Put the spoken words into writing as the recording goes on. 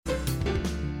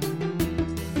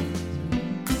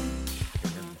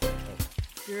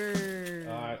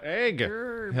Greg.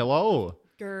 Grr. Hello.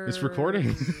 Grr. It's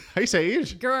recording. Hey,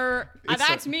 Sage. Grr. It's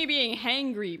That's me being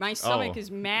hangry. My stomach is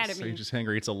mad at me. Sage is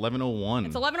hungry. It's 11:01.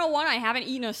 It's 11:01. I haven't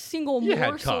eaten a single You had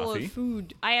morsel coffee. of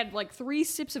food. I had like 3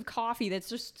 sips of coffee. That's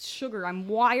just sugar. I'm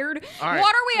wired. All right.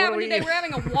 What are we What having are we today? eating? We're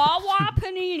having a Wawa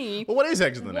panini. Well, what is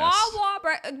Eggs in the Nest? Wawa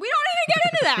we don't even get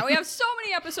into that. We have so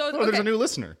many episodes. Oh, there's Okay. a new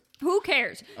listener. Who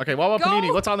cares? Okay, Wawa Go.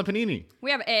 panini. What's on the panini?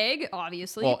 We have egg,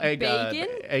 obviously. Well, egg, bacon.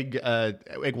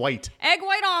 egg white. Egg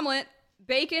white omelet,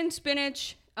 bacon,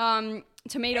 spinach,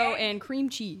 tomato, and cream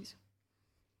cheese.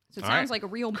 So it All sounds right. like a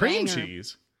real Cream banger.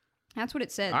 cheese. That's what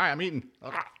it said. All right, I'm eating.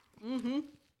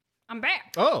 I'm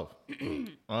back. Oh.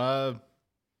 I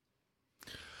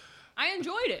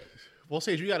enjoyed it. Well,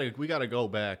 Sage, we gotta go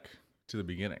back to the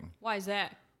beginning. Why is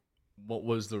that? What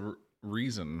was the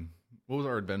reason? What was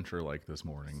our adventure like this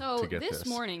morning So to get this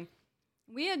morning,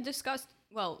 we had discussed,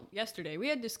 yesterday, we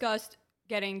had discussed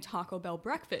getting Taco Bell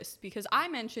breakfast because I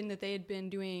mentioned that they had been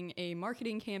doing a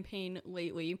marketing campaign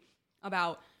lately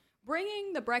about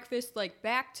bringing the breakfast like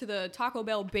back to the Taco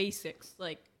Bell basics,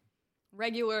 like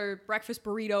regular breakfast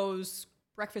burritos,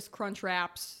 breakfast crunch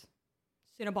wraps,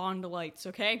 Cinnabon delights,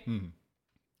 okay?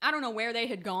 I don't know where they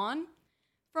had gone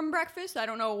from breakfast. I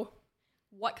don't know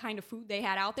what kind of food they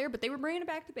had out there, but they were bringing it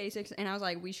back to basics, and I was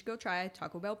like, we should go try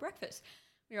Taco Bell breakfast.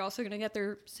 We were also going to get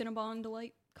their Cinnabon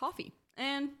Delight coffee,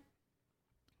 and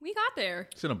we got there.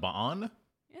 Cinnabon?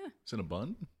 Yeah.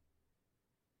 Cinnabon?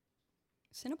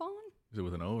 Cinnabon? Is it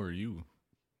with an O or U?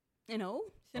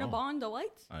 Cinnabon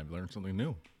Delights? I've learned something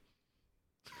new.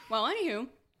 Well, anywho,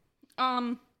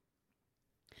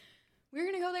 we were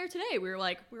going to go there today. We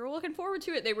were looking forward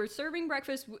to it. They were serving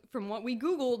breakfast from what we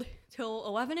Googled till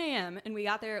 11 a.m. and we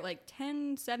got there at like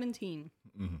 10:17.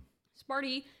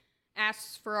 Sparty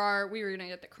asks for we were going to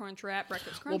get the crunch wrap,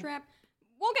 breakfast crunch wrap.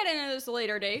 We'll get into this a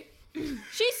later date.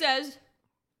 She says,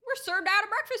 we're served out of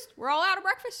breakfast. We're all out of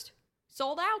breakfast.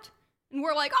 Sold out. And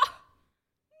we're like, oh,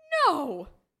 no.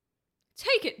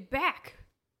 Take it back.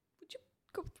 Would you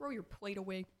go throw your plate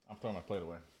away? I'm throwing my plate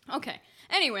away. Okay.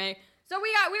 Anyway, so we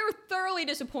were thoroughly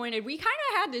disappointed. We kind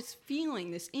of had this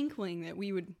feeling, this inkling that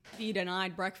we would be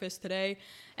denied breakfast today.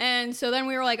 And so then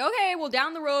we were like, okay, well,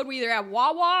 down the road, we either have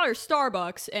Wawa or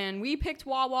Starbucks. And we picked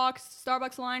Wawa 'cause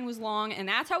Starbucks line was long. And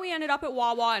that's how we ended up at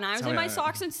Wawa. And I was in my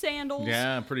socks and sandals.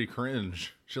 Yeah, pretty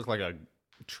cringe. She looked like a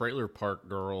trailer park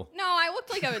girl. No, I looked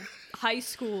like a high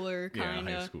schooler, kind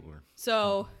of. Yeah, high schooler.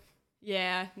 So,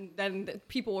 yeah, then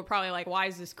people were probably like, why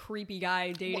is this creepy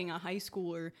guy dating a high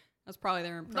schooler? That's probably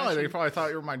their impression. No, they probably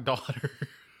thought you were my daughter.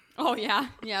 Oh, yeah.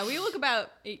 Yeah, we look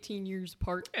about 18 years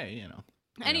apart. Yeah, you know.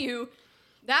 Anywho,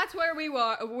 that's where we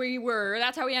were.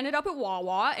 That's how we ended up at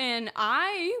Wawa. And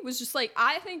I was just like,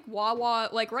 I think Wawa,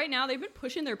 like right now, they've been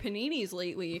pushing their paninis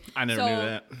lately. I never knew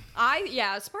that.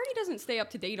 Sparty doesn't stay up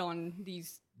to date on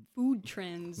these food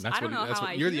trends. That's I don't know how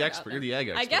I you're the hear expert. about You're the egg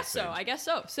them. expert. I guess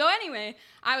so. So anyway,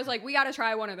 I was like, we got to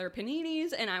try one of their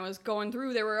paninis. And I was going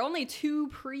through, there were only 2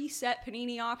 preset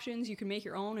panini options. You can make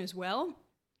your own as well.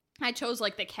 I chose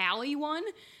like the Cali one.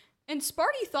 And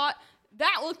Sparty thought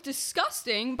that looked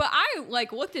disgusting. But I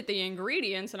like looked at the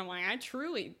ingredients and I'm like, I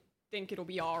truly think it'll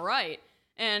be all right.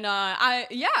 And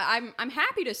I'm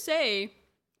happy to say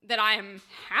that I am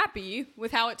happy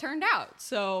with how it turned out.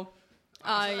 So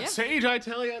yeah. Sage, I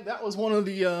tell you, that was one of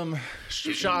the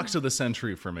shocks of the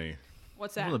century for me.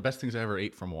 What's One that? of the best things I ever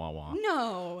ate from Wawa.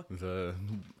 No.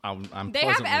 I'm They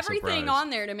have pleasantly everything surprised. on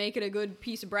there to make it a good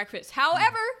piece of breakfast.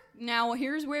 However, now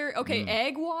here's where,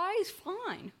 egg-wise,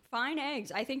 fine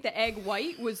eggs. I think the egg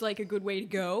white was like a good way to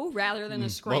go rather than the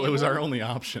scramble. Well, it was our only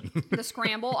option. The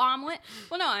scramble omelet.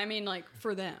 Well, no, I mean like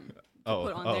for them.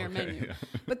 Put on their okay, menu. yeah.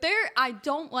 But I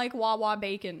don't like Wawa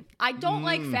bacon. I don't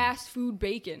like fast food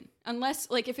bacon. Unless,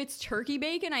 like, if it's turkey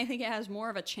bacon, I think it has more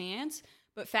of a chance.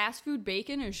 But fast food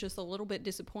bacon is just a little bit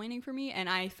disappointing for me, and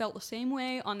I felt the same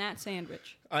way on that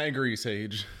sandwich. I agree,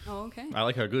 Sage. Oh, okay. I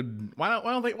like a good.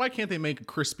 Why can't they make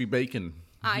crispy bacon?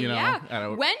 You know? Yeah.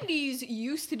 Wendy's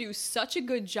used to do such a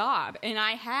good job, and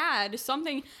I had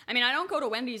something. I mean, I don't go to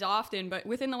Wendy's often, but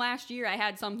within the last year, I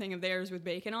had something of theirs with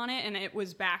bacon on it, and it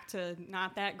was back to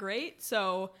not that great.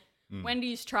 So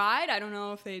Wendy's tried. I don't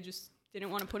know if they just didn't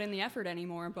want to put in the effort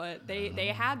anymore, but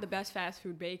they had the best fast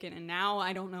food bacon, and now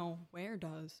I don't know where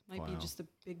does. Might be just a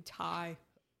big tie.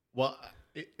 Well,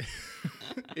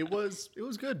 it was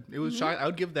good. It was shy. I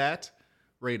would give that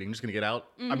rating. I'm just gonna get out.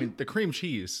 I mean, the cream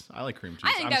cheese. I like cream cheese.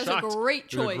 I think that was shocked. a great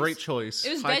It was choice. a great choice. It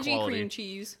was High veggie quality. cream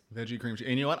cheese. Veggie cream cheese.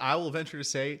 And you know what? I will venture to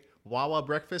say Wawa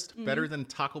breakfast better than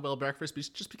Taco Bell breakfast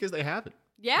just because they have it.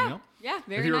 Yeah. You know? Yeah.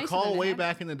 Very If you nice. recall way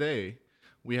back in the day,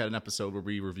 we had an episode where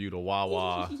we reviewed a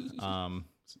Wawa.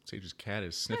 Sage's cat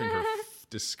is sniffing her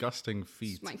disgusting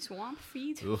feet. My swamp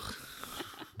feet.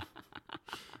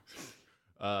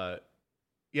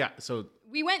 Yeah, so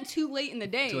We went too late in the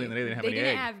day. Too late in the day, they didn't have any didn't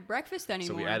egg. have breakfast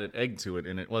anymore. so we added egg to it,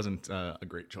 and it wasn't a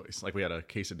great choice. Like we had a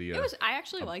quesadilla. It was. I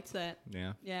actually liked that.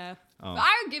 Yeah, Yeah. Oh. But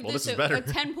I would give Well, this this is a better.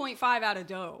 10.5 out of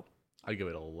dough I'd give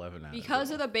it 11 out because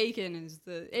of of the bacon.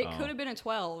 It Oh. could have been a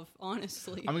 12,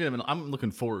 honestly. I'm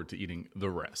looking forward to eating the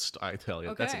rest. I tell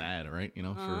you, that's an Okay. ad, right? You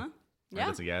know, Uh-huh. for Yeah.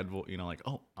 that's a ad. Like,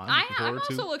 oh, I'm I'm looking forward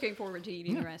also to. looking forward to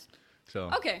eating the rest. So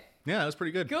Okay. yeah, that was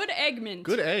pretty good. Good Eggman.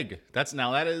 Good egg.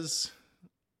 That is,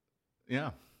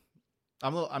 yeah.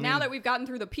 Now that we've gotten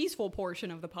through the peaceful portion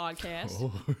of the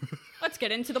podcast, let's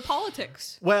get into the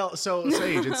politics. Well, so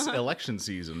Sage, it's election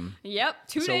season. Yep,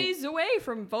 2 So- days away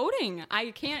from voting. I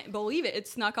can't believe it. It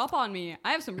snuck up on me.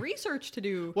 I have some research to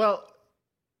do. Well,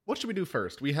 what should we do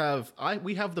first? We have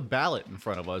the ballot in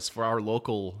front of us for our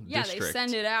local Yeah, district. they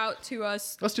send it out to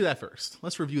us. Let's do that first.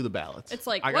 Let's review the ballot. It's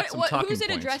like, I got some talking who's it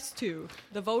points. addressed to?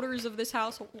 The voters of this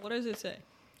household? What does it say?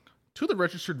 To the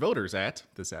registered voters at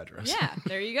this address. Yeah,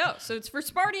 there you go. So it's for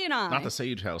Sparty and I. Not the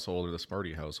Sage household or the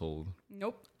Sparty household,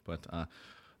 Nope. but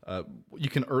you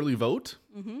can early vote.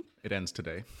 Mm-hmm. It ends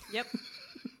today. Yep.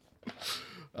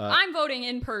 I'm voting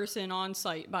in person on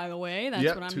site, by the way. That's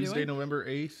Yep, what I'm Tuesday, doing. November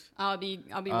 8th. I'll be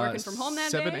working from home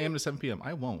that 7 day. a.m. to 7 p.m.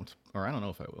 I won't, or I don't know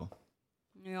if I will.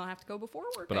 You'll have to go before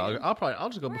work. But maybe. I'll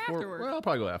just go Or before. after work. Well, I'll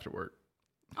probably go after work.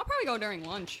 I'll probably go during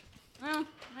lunch. Well,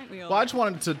 I think we all. Well, I just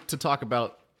wanted to talk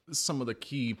about some of the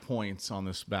key points on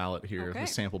this ballot here, Okay. the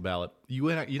sample ballot.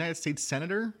 United States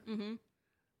Senator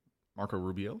Marco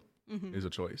Rubio is a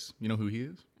choice. You know who he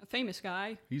is? A famous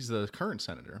guy. He's the current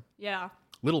senator. Yeah.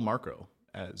 Little Marco,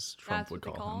 as Trump That's would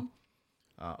what they call call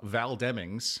him. him. Val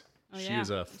Demings. Oh, She yeah. is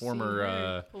a I've seen former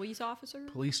her. Police officer.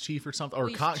 police chief or something. Or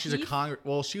Police she's a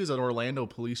chief? she was an Orlando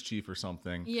police chief or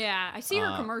something. Yeah, I see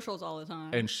her commercials all the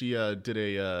time. And she did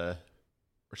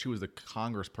or she was the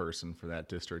congressperson for that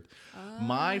district.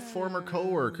 My former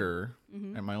coworker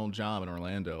Mm-hmm. at my old job in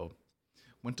Orlando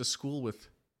went to school with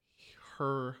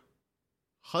her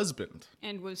husband.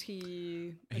 And was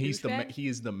he a He douchebag?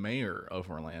 is the mayor of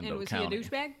Orlando And was County. he a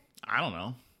douchebag? I don't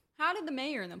know. How did the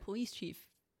mayor and the police chief?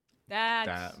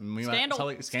 That's We might scandal.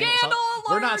 tell you- Scandal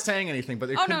We're not alert! saying anything, but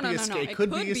it Oh, could no, be no, no, no. it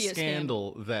could be a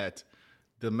scandal that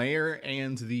the mayor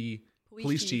and the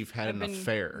police chief had have an been-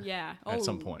 affair Yeah. at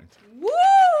some Oh. point.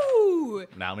 Woo!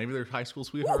 Now maybe they're high school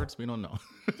sweethearts. We don't know.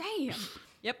 Damn.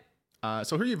 Yep.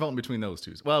 So who are you voting between those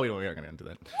two? Well, we aren't going to get into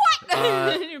that.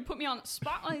 What? You put me on the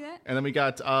spot like that. And then we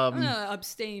got I'm gonna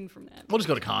abstain from that. we'll just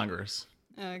go to Congress.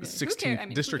 Okay. Who 16 cares? I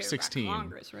mean, District who cares about 16.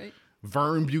 Congress, right?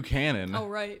 Vern Buchanan. Oh,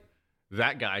 right.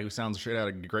 That guy who sounds straight out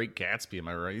of Great Gatsby, am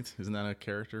I right? Isn't that a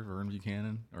character, Vern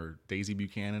Buchanan or Daisy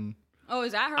Buchanan? Oh,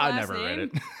 is that her I've last never read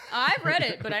name? it. I've read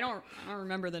it, but I don't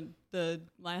remember the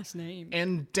last name.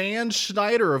 And Dan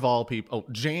Schneider of all people.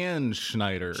 Oh, Jan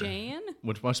Schneider. Jan?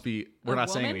 Which must be, we're A not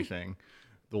saying woman? anything.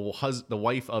 The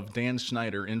wife of Dan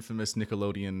Schneider, infamous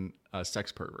Nickelodeon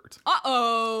sex pervert.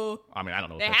 Uh-oh. I mean, I don't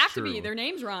know if They that's have true. to be. Their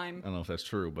names rhyme. I don't know if that's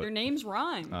true, but Their names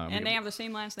rhyme. And they have the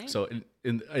same last name. so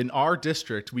in our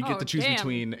district, we get to choose damn.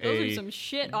 between Those are some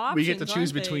shit options. we get to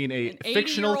choose aren't they? between a An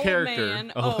fictional 80-year-old character.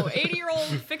 man- Oh. 80-year-old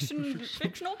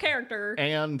fictional character.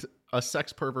 and a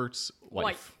sex pervert's wife.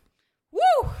 Wife.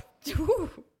 Woo!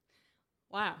 Woo!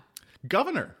 Wow.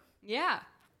 Governor Yeah.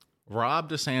 Rob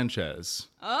DeSanchez.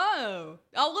 Oh,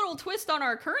 a little twist on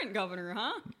our current governor,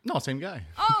 huh? No, same guy.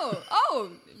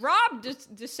 Oh, Rob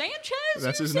DeSanchez?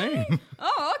 That's you're his saying? name.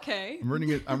 Oh, okay.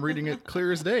 I'm reading it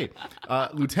clear as day.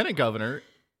 Lieutenant Governor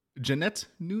Jeanette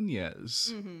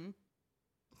Nunez. Mm-hmm.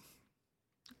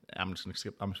 I'm just gonna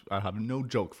skip. I have no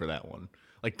joke for that one.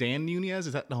 Like Dan Nunez,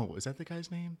 is that the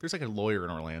guy's name? There's like a lawyer in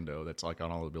Orlando that's like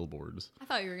on all the billboards. I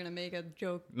thought you were gonna make a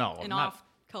joke. No, an not-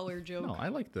 off-color joke. No, I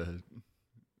like the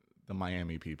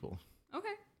Miami people,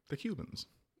 Okay. the Cubans.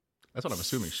 That's what I'm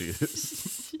assuming she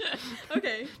is.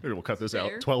 Okay. Maybe we'll cut this Fair.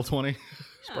 out. 12:20.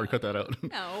 Sparty, cut that out.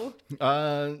 No.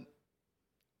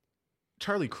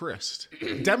 Charlie Crist,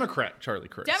 Democrat Charlie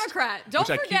Crist. Democrat. Don't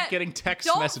which forget. I keep getting text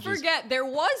don't messages. forget, there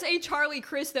was a Charlie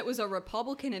Crist that was a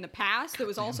Republican in the past. That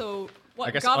was also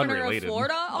I guess governor unrelated. of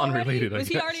Florida. Already? Unrelated, I Was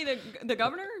he guess. already the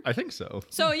governor? I think so.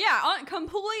 So yeah,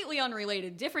 completely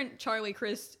unrelated, different Charlie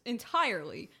Crist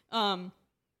entirely.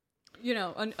 You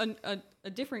know, a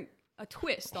different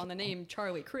twist on the name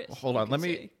Charlie Crist. Hold you on,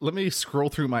 could let me scroll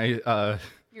through my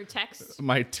your texts.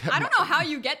 my. I don't know how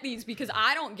you get these because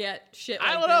I don't get shit like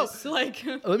I don't know. this. Like,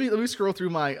 Let me scroll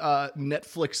through my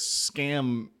Netflix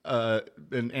scam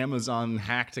and Amazon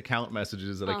hacked account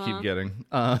messages that I keep getting.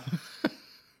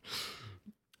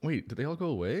 Wait, did they all go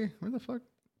away? Where the fuck?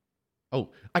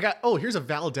 Oh, here's a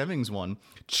Val Demings one.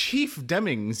 Chief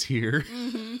Demings here.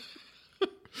 Mm-hmm.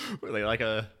 Were they like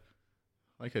a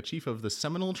chief of the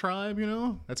Seminole tribe, you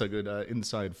know? That's a good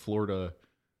inside Florida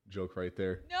joke right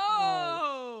there.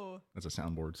 No. That's a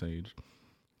soundboard, Sage.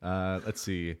 Let's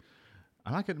see.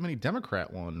 I'm not getting many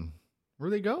Democrat one.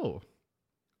 Where'd they go?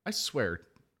 I swear.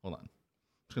 Hold on. I'm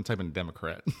just going to type in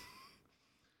Democrat.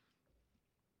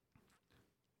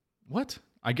 What?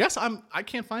 I guess I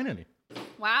can't find any.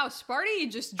 Wow, Sparty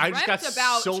just I dreamt just got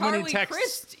about so many Charlie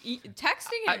texts. Crist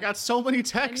texting him. I got so many It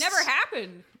texts. never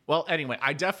happened. Well, anyway,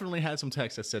 I definitely had some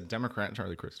texts that said Democrat and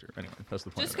Charlie Crister. Anyway, that's the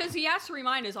point. Just because he has to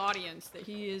remind his audience that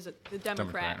he is the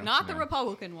Democrat, Democrat, not the yeah.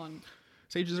 Republican one.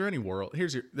 Sage, is there any world?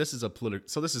 This is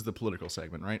the political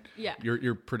segment, right? Yeah.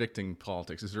 You're predicting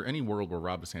politics. Is there any world where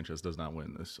Rob DeSantis does not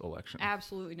win this election?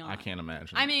 Absolutely not. I can't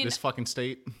imagine. I mean, this fucking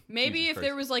state. Maybe Jesus if Christ.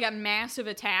 there was like a massive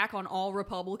attack on all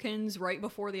Republicans right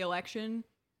before the election,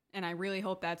 and I really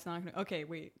hope that's not gonna. Okay,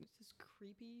 wait, is this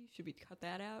creepy? Should we cut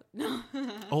that out? No.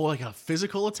 Oh, like a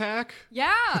physical attack?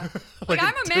 Yeah. Like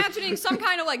I'm a- imagining some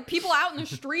kind of like people out in the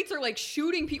streets are like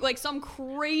shooting people, like some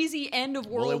crazy end of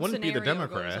world Well, it wouldn't be the scenario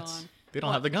Democrats. goes on. They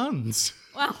don't have the guns.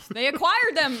 Well, they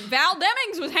acquired them. Val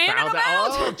Demings was handing them out.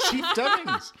 Oh, Chief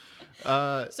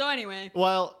Demings. So anyway,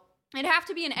 Well, it'd have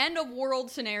to be an end of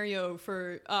world scenario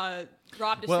for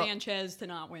Rob Well, DeSantis to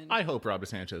not win. I hope Rob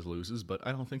DeSantis loses, but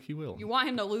I don't think he will. You want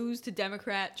him to lose to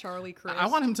Democrat Charlie Crist. I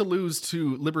want him to lose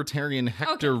to Libertarian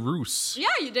Hector Roos Yeah,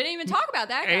 you didn't even talk about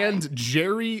that guy. and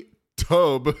Jerry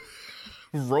Tubb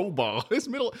Robaugh.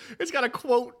 It's got a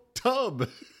quote Tubb.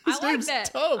 I His like name's that.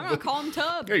 Tubb. I'm gonna call him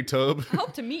Tub. Hey, Tubb. I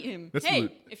hope to meet him. That's Hey,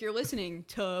 the- if you're listening,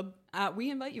 Tub, we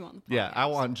invite you on the podcast. Yeah, I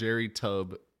want Jerry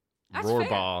Tubb That's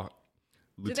Robaugh,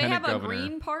 Do they Lieutenant have Governor. a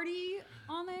Green Party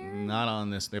on there? Not on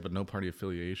this. They have a no party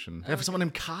affiliation. They have someone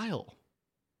named Kyle.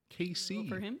 KC.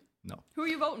 Vote for him? No. Who are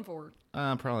you voting for?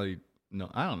 Probably no.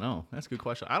 I don't know. That's a good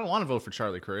question. I don't want to vote for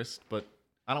Charlie Crist, but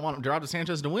I don't want Rob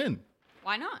DeSantis to win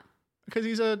Why not? because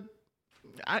he's a.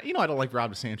 I don't like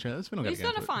Rob DeSantis. We don't He's get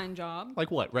done a into it. fine job.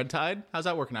 Like what? Red Tide? How's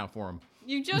that working out for him?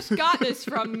 You just got this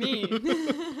from me.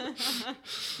 The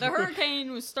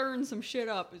hurricane was stirring some shit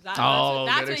up. That's Oh,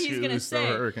 that's good what he's gonna excuse, the say.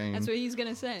 hurricane. That's what he's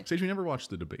gonna say. Sage, we never watched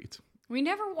the debate. We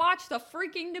never watched the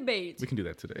freaking debate. We can do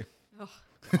that today. Oh,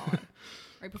 God.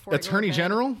 Right before I go to Attorney bed.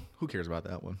 General? Who cares about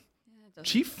that one? Yeah, it doesn't-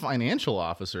 Chief Financial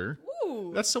Officer?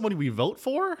 Ooh, That's somebody we vote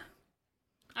for?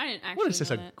 I didn't actually What is this?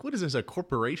 know that. What is this? A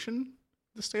corporation?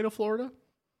 The state of Florida?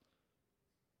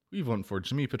 Who you voting for?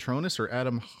 Jimmy Petronas or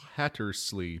Adam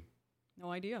Hattersley?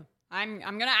 No idea.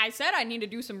 I said I need to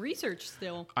do some research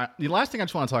still. The last thing I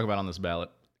just want to talk about on this ballot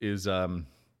is the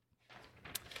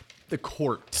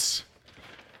courts.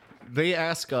 They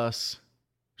ask us,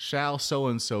 shall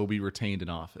so-and-so be retained in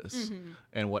office?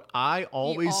 And what I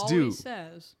always He do, always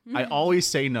says I always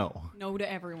say no. no to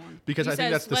everyone. Because He I think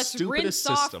says, that's the "Let's stupidest rinse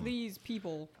system." off these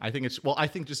people. I think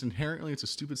just inherently it's a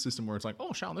stupid system where it's like,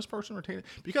 oh, shall this person retain it?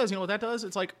 Because you know what that does?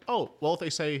 It's like, oh, well, if they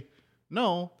say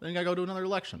no, then you gotta go to another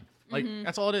election. Like,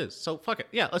 that's all it is. So fuck it.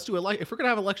 Yeah, let's do it. If we're gonna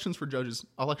have elections for judges,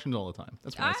 elections all the time.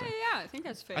 That's what I say. Yeah, I think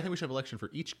that's fair. I think we should have election for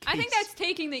each case. I think that's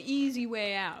taking the easy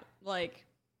way out. Like,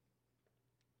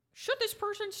 should this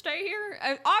person stay here?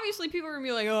 Obviously, people are gonna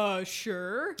be like,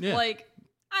 sure. Yeah. Like,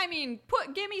 I mean,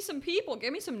 give me some people,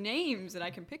 give me some names that I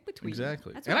can pick between.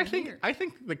 Exactly. That's And what I'm here. I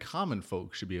think the common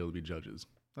folk should be able to be judges.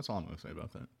 That's all I'm gonna say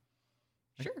about that.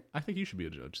 Sure. I think you should be a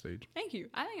judge, Sage. Thank you.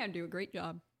 I think I'd do a great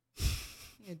job.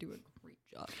 I'd do a great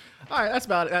job. All right, that's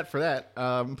about it for that.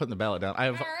 I'm putting the ballot down. I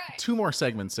have All right. 2 more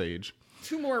segments, Sage.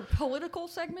 2 more political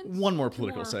segments? One more Two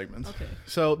political more? segment. Okay.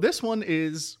 So this one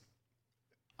is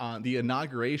the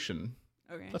inauguration.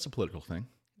 Okay. That's a political thing.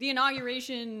 The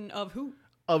inauguration of who?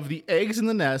 Of the Eggs in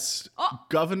the Nest Oh.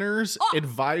 Governor's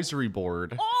Advisory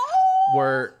Board, Oh!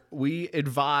 where we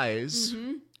advise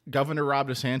Governor Rob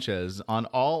DeSantis on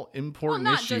all Well, important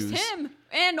not issues. just him,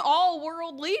 and all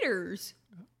world leaders.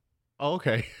 Oh,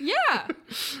 okay. Yeah.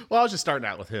 Well, I was just starting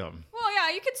out with him. Well,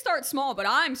 yeah, you could start small, but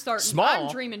I'm starting. Small?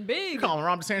 I'm dreaming big. You calling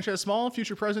Rob DeSantis small?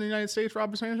 Future President of the United States,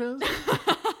 Rob DeSantis?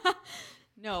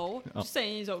 No, just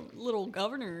saying he's a little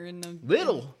governor in the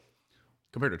Little.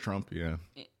 Compared to Trump, yeah.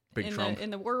 Big in Trump.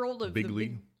 the world of Big the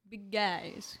league. big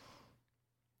guys.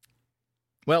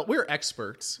 Well, we're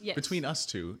experts Yes. between us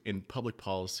two in public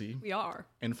policy We are.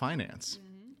 and finance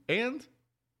and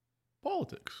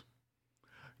politics.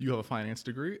 You have a finance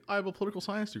degree. I have a political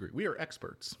science degree. We are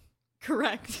experts.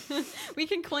 Correct. We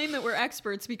can claim that we're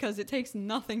experts because it takes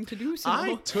nothing to do so.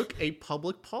 I took a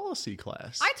public policy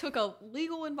class. I took a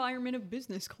legal environment of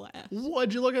business class.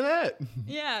 What'd you look at that?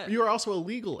 Yeah. You are also a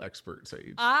legal expert,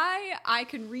 Sage. I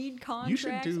can read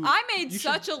contracts. I made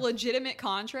such a legitimate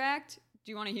contract.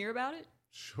 Do you want to hear about it?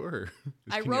 Sure.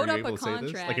 I wrote up a to say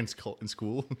this? contract. Like in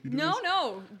school? You do No, this?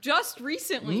 no. Just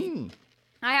recently.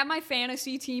 I have my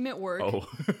fantasy team at work. Oh.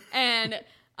 And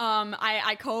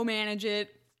I co-manage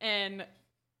it, and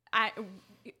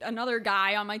another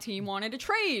guy on my team wanted to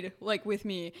trade like with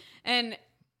me, and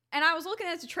I was looking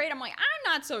at the trade. I'm like,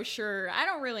 I'm not so sure. I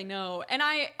don't really know. And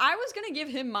I was gonna give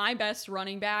him my best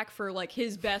running back for like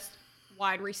his best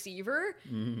wide receiver.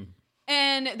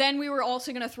 And then we were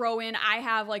also gonna throw in, I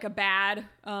have like a bad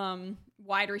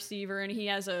wide receiver and he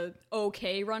has a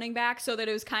okay running back, so that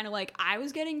it was kind of like I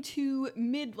was getting two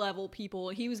mid-level people,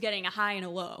 he was getting a high and a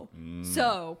low.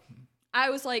 So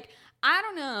I was like, I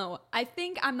don't know, I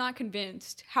think I'm not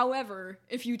convinced. However,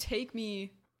 if you take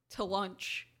me to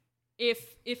lunch,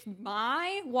 if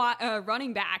my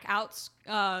running back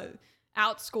outscores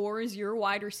your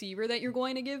wide receiver that you're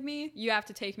going to give me, you have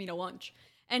to take me to lunch.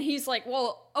 And he's like,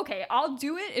 well, okay, I'll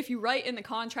do it if you write in the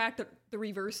contract that the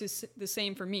reverse is the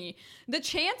same for me. The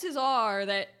chances are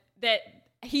that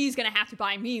he's going to have to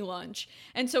buy me lunch.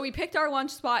 And so we picked our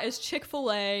lunch spot as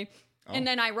Chick-fil-A. Oh. And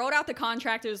then I wrote out the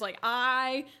contract. It was like,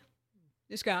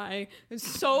 this guy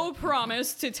so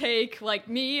promised to take like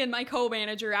me and my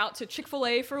co-manager out to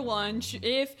Chick-fil-A for lunch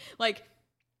if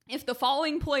the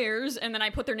following players, and then I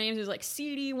put their names as like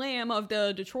CeeDee Lamb of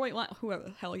the Detroit Lions, whoever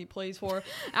the hell he plays for,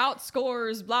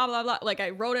 outscores, blah, blah, blah. Like I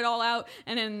wrote it all out.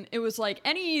 And then it was like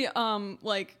any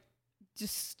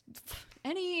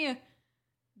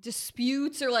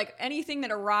disputes or like anything that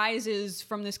arises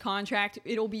from this contract,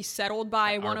 it'll be settled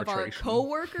by one of our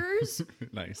coworkers.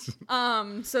 Nice.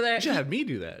 So that you should have me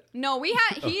do that. No,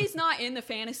 he's not in the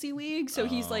fantasy league, so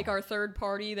he's like our third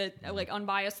party, that like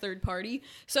unbiased third party.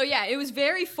 So yeah, it was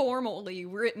very formally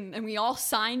written, and we all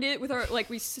signed it with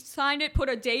we signed it, put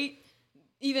a date.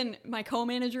 Even my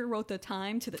co-manager wrote the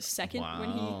time to the second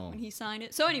when he signed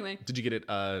it. So anyway, did you get it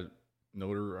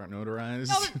notarized?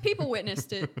 No, but people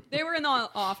witnessed it. They were in the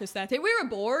office that day. We were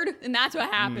bored, and that's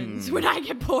what happens. When I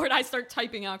get bored, I start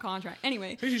typing out contract.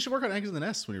 Anyway. Hey, you should work on Eggs in the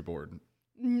Nest when you're bored.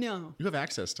 No. You have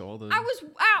access to all the... I was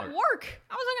at work.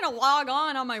 I wasn't going to log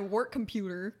on my work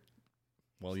computer.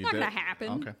 Well, it's not going to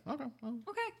happen. Okay.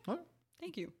 Okay.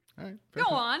 Thank you. All right. Go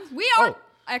on. We are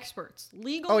experts.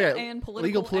 Legal and political.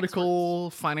 Legal, political,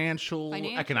 financial,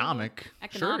 economic.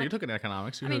 Sure, you took an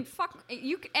economics.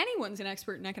 Anyone's an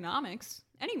expert in economics.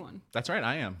 Anyone. That's right,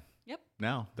 I am. Yep.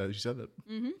 Now that you said that.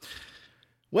 Mm-hmm.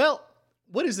 Well,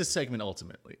 what is this segment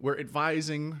ultimately? We're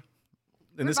advising,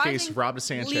 in this case, Rob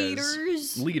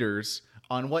DeSanchez, leaders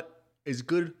on what is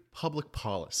good public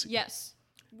policy. Yes.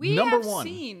 We have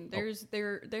seen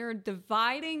there are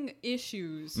dividing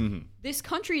issues. Mm-hmm. This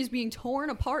country is being torn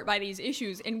apart by these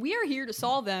issues, and we are here to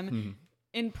solve them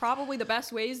in probably the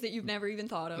best ways that you've never even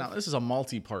thought of. Now, this is a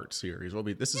multi-part series.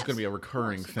 This is going to be a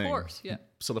recurring thing. Of course, yeah.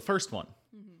 So the first one,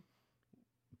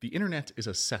 the internet is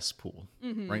a cesspool,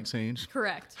 right, Sage?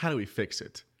 Correct. How do we fix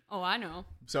it? Oh, I know.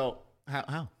 So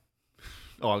how?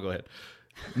 Oh, I'll go ahead.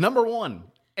 Number one.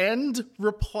 End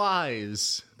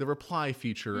replies, the reply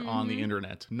feature on the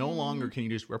internet. No longer can you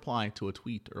just reply to a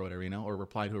tweet or whatever, or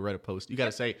reply to a Reddit post. You got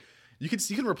to say, you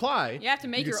can reply. You have to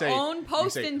make your own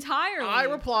post entirely. I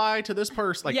reply to this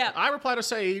person. I reply to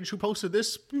Sage who posted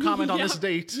this comment on this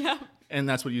date. Yep. And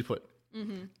that's what you put.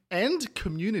 End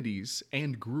communities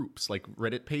and groups like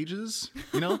Reddit pages,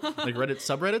 like Reddit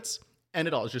subreddits. End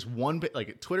it all. It's just one bit,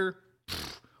 like Twitter,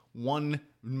 one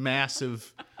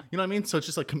massive, you know what I mean? So it's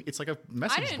just like, it's like a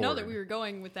message board. I didn't know that we were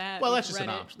going with that. Well, that's just Reddit. an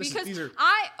option. These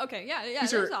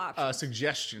are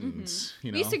suggestions,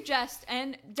 We suggest,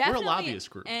 and definitely we're a lobbyist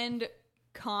group. And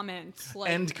comments.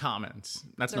 End comments.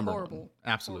 That's number horrible. one.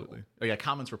 Absolutely. Horrible. Oh, yeah,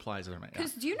 comments, replies.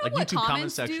 Because do you know what YouTube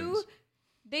comments do?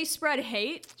 They spread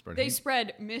hate. They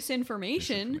spread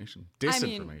misinformation.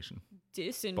 Disinformation.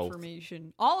 Disinformation.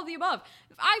 Both. All of the above.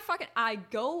 If I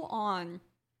go on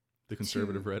the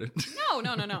conservative Reddit.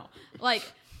 No. Like,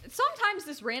 sometimes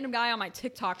this random guy on my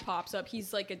TikTok pops up.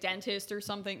 He's like a dentist or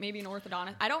something, maybe an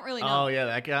orthodontist. I don't really know. Oh yeah,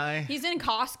 that guy. He's in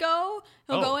Costco.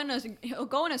 He'll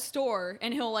go in a store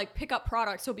and he'll like pick up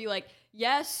products. He'll be like,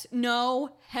 yes,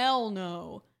 no, hell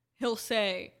no. He'll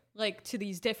say like to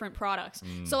these different products.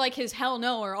 So like his hell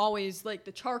no are always like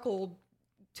the charcoal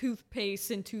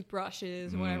toothpaste and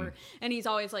toothbrushes or whatever, and he's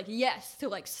always like yes to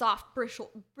like soft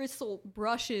bristle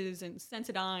brushes and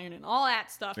Sensodyne and all that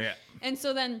stuff. And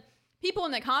so then people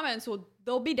in the comments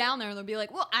they'll be down there and they'll be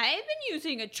like, well, I've been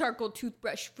using a charcoal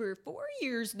toothbrush for 4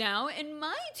 years now and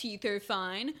my teeth are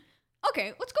fine.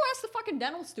 Okay, let's go ask the fucking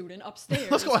dental student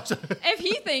upstairs. Let's go ask if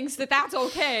he thinks that that's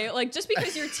okay. Like, just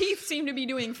because your teeth seem to be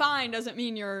doing fine doesn't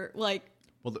mean you're, like,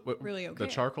 really okay. The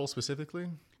charcoal specifically?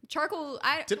 Charcoal,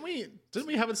 Didn't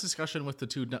we have this discussion with the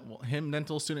two, him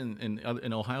dental student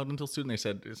and Ohio dental student? They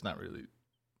said it's not really,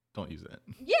 don't use that.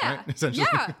 Yeah, right? Essentially.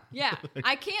 yeah.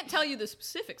 I can't tell you the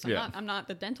specifics. I'm not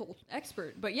the dental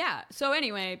expert, but yeah. So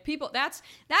anyway, people, that's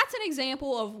an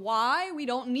example of why we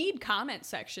don't need comment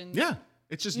sections. Yeah,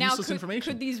 it's just useless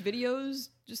information. Could these videos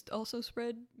just also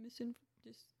spread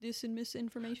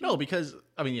misinformation? No, because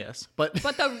I mean, yes, but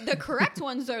the correct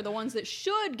ones are the ones that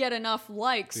should get enough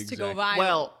likes to go viral.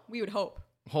 Well, we would hope.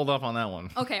 Hold up on that one.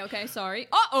 Okay, sorry.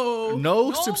 Uh-oh.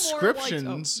 No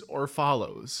subscriptions or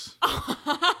follows.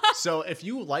 So if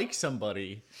you like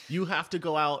somebody, you have to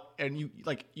go out and you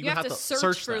have to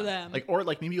search for them. Like, or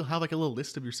like maybe you'll have like a little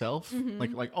list of yourself. Mm-hmm.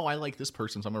 Like, oh, I like this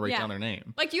person, so I'm gonna write down their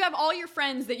name. Like you have all your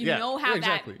friends that you know have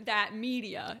exactly. that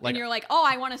media. And you're like, oh,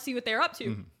 I want to see what they're up to.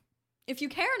 Mm-hmm. If you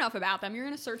care enough about them, you're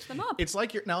gonna search them up. It's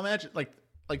like now imagine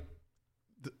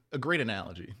a great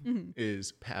analogy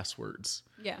is passwords.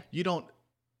 Yeah. You don't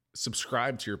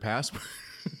subscribe to your password.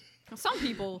 Some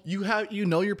people you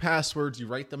know your passwords, you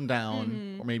write them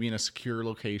down, or maybe in a secure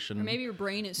location. Or maybe your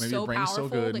brain is so powerful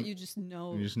that you just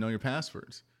know. You just know your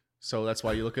passwords. So that's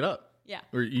why you look it up. Yeah.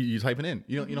 Or you type it in.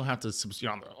 You don't have to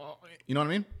you know what I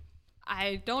mean?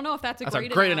 I don't know if that's a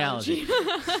great analogy.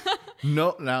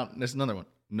 No, now there's another one.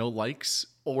 No likes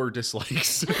or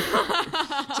dislikes.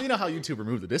 So you know how YouTube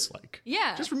removed the dislike.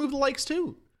 Yeah. Just remove the likes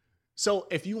too. So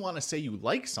if you want to say you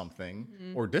like something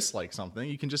or dislike something,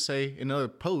 you can just say in a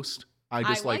post, I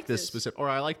dislike this specific, or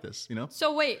I like this, you know?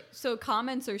 So wait, so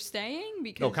comments are staying?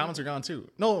 Because no, comments are gone too.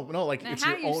 No, like it's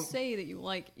your own. How do you say that you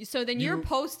like, so then you're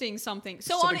posting something.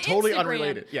 So on Instagram, totally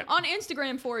unrelated. Yeah. On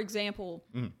Instagram, for example,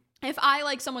 if I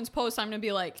like someone's post, I'm going to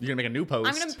be like... You're going to make a new post.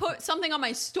 I'm going to put something on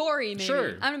my story, maybe.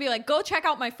 Sure. I'm going to be like, go check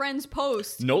out my friend's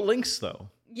post. No links, though.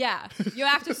 Yeah. You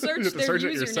have to search their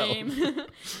username.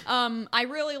 I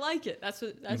really like it. That's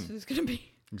what it's going to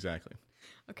be. Exactly.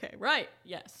 Okay, right.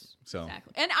 Yes. So.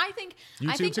 Exactly. And I think...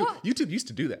 YouTube used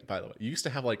to do that, by the way. You used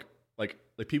to have like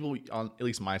people on at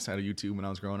least my side of YouTube when I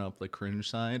was growing up, like cringe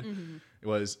side. It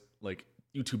was like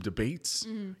YouTube debates.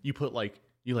 You put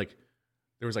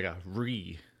there was like a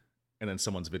and then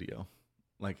someone's video,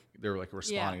 like they were like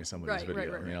responding to somebody's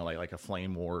video, right. you know, like a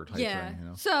flame war type thing. You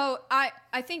know? So I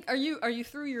think are you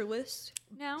through your list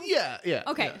now? Yeah.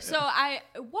 Okay, so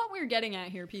what we're getting at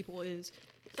here, people, is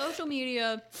social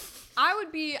media. I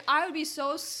would be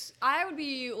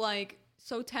like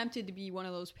so tempted to be one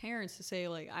of those parents to say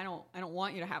like I don't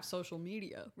want you to have social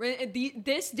media.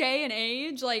 This day and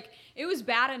age, like it was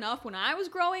bad enough when I was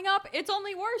growing up. It's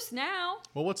only worse now.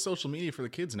 Well, what's social media for the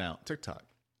kids now?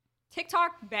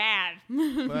 TikTok, bad.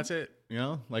 Well, that's it. You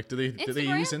know, like do they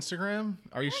use Instagram?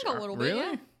 Are you sure? A little bit,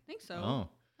 yeah. I think so. Oh.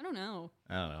 I don't know.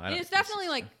 It's definitely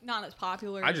like not as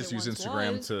popular. I just use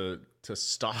Instagram to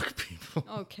stalk people.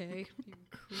 Okay.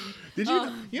 Did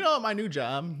you know at my new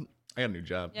job? I got a new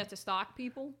job. You have to stalk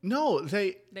people? No,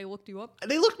 they looked you up?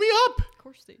 They looked me up. Of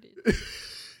course they did.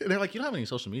 And they're like, you don't have any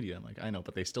social media. I'm like, I know,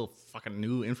 but they still fucking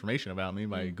knew information about me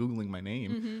by Googling my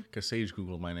name. Because Sage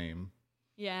Googled my name.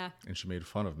 Yeah. And she made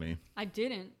fun of me. I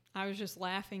didn't. I was just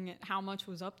laughing at how much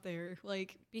was up there.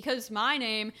 Like, because my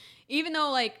name, even though,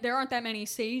 like, there aren't that many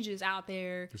Sages out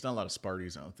there. There's not a lot of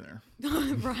Sparties out there.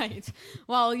 Right.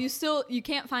 Well, you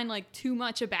can't find, like, too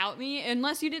much about me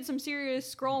unless you did some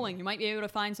serious scrolling. You might be able to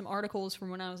find some articles from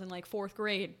when I was in, like, 4th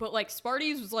grade. But, like,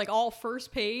 Sparties was, like, all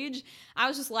first page. I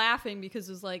was just laughing because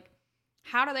it was, like,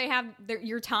 how do they have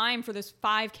your time for this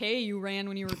 5K you ran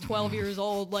when you were 12 years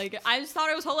old? Like, I just thought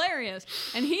it was hilarious.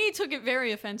 And he took it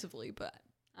very offensively, but...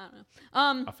 I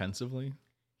don't know. Offensively?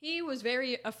 He was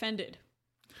very offended.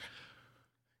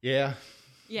 Yeah.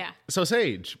 Yeah. So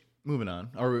Sage, moving on.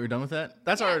 Are we done with that?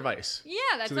 That's our advice. Yeah,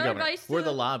 that's our advice. We're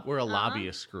a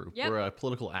lobbyist group. Yep. We're a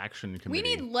political action committee.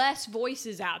 We need less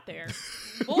voices out there.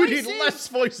 We need less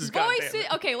voices.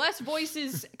 Okay, less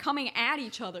voices coming at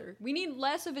each other. We need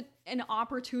less of an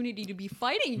opportunity to be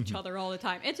fighting each other all the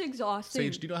time. It's exhausting.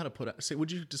 Sage, do you know how to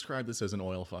would you describe this as an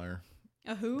oil fire?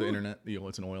 A who? The internet.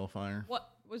 It's an oil fire.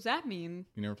 What does that mean?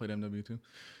 You never played MW2? You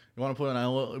want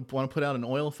to put out an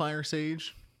oil fire,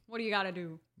 Sage? What do you got to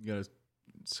do? You got to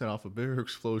set off a bear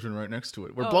explosion right next to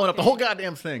it. We're blowing up the whole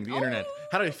goddamn thing, the internet.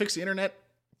 How do we fix the internet?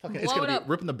 It's going to be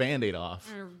ripping the Band-Aid off.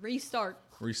 Restart,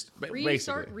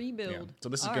 rebuild. Yeah. So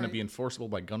this is going to be enforceable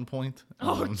by gunpoint.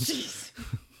 Oh, jeez.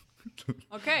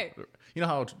 Okay. You know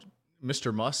how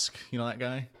Mr. Musk, you know that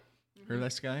guy? Heard of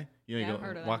this guy? You know, Yeah, he I've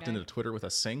heard of that walked guy. into Twitter with a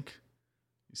sink.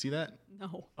 You see that?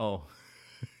 No. Oh,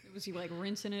 Was he like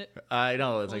rinsing it? I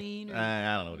know. It's like Clean or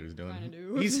I don't know what he was doing. trying to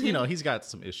do? He's he's got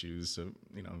some issues. So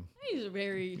He's a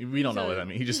very. we don't he's know a- what I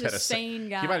mean. He just he's had a sane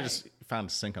guy. He might have just found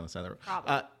a sink on the side of the road.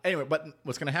 Probably. Anyway, but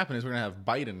what's going to happen is we're going to have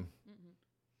Biden,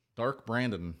 Dark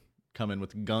Brandon, come in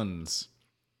with guns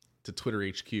to Twitter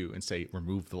HQ and say,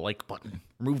 remove the like button,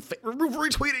 remove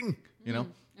retweeting. You know,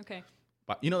 Okay.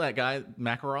 but you know that guy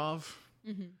Makarov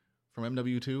from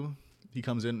MW2. He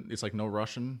comes in. It's like no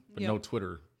Russian, but no Yep.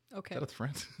 Twitter. Okay. Is that a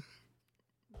threat?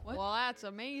 What? Well, that's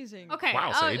amazing. Okay.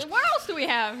 Wow, Sage. What else do we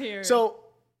have here? So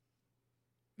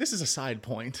this is a side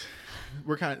point.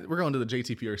 We're going to the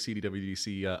JTPR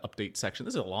CDWDC update section.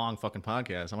 This is a long fucking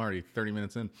podcast. I'm already 30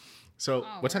 minutes in. So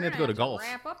Oh, what time do you we're have to go to gonna golf?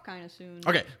 Wrap up kind of soon.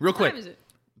 Okay, real What quick. time is it?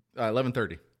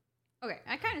 11:30. Okay,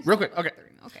 I kind of Real quick, okay.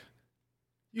 Okay.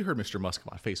 You heard Mr. Musk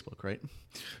on Facebook, right?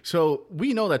 So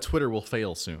we know that Twitter will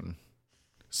fail soon.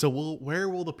 So where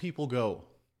will the people go?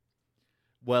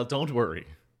 Well, don't worry,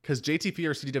 because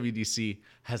JTPR CDWDC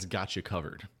has got you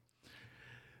covered.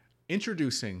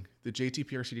 Introducing the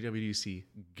JTPR CDWDC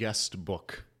guest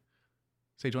book.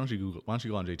 Sage, why don't you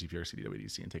go on JTPR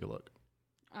CDWDC and take a look?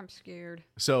 I'm scared.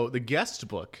 So the guest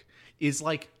book is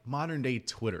like modern day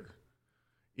Twitter.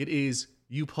 It is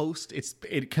you post.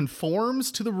 It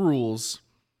conforms to the rules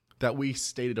that we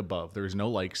stated above. There's no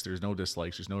likes. There's no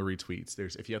dislikes. There's no retweets.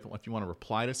 If you want to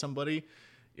reply to somebody,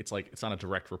 it's not a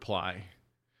direct reply,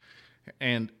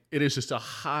 and it is just a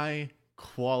high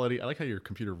quality. I like how your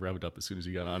computer revved up as soon as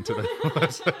you got onto the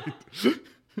website.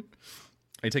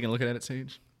 Are you taking a look at it,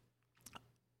 Sage?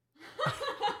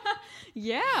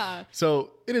 Yeah.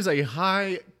 So it is a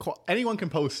anyone can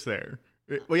post there.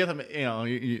 Well, you have to,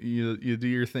 you do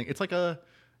your thing.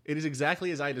 It is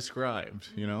exactly as I described,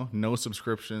 no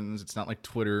subscriptions. It's not like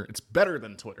Twitter. It's better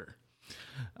than Twitter.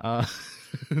 No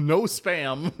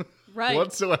spam Right.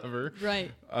 whatsoever.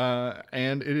 Right.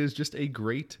 And it is just a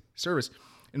great service.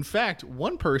 In fact,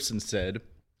 one person said,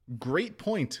 great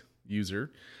point,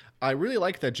 user. I really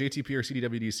like that JTPR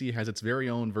CDWDC has its very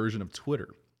own version of Twitter.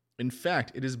 In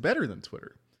fact, it is better than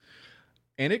Twitter.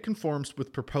 And it conforms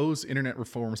with proposed internet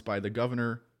reforms by the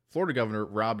Florida Governor,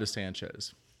 Rob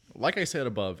DeSantis. Like I said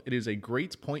above, it is a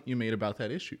great point you made about that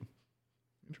issue.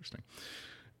 Interesting.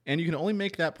 And you can only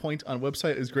make that point on a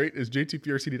website as great as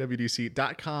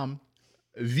jtprcdwdc.com.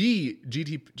 The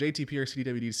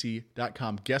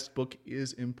jtprcdwdc.com guest book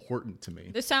is important to me.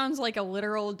 This sounds like a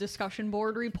literal discussion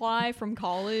board reply from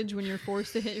college when you're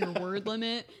forced to hit your word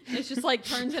limit. It's just like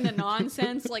turns into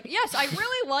nonsense. Like, yes, I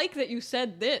really like that you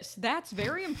said this. That's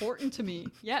very important to me.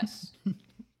 Yes.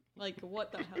 Like,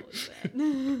 what the hell is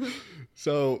that?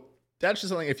 So that's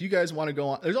just something, if you guys want to go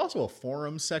on, there's also a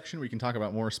forum section where you can talk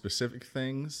about more specific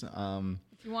things. If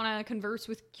you want to converse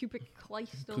with Cupid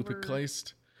Kleist over... Cupid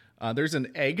Kleist. There's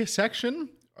an egg section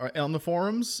on the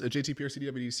forums at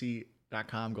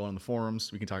jtprcdwdc.com. Go on the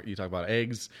forums. You talk about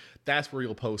eggs. That's where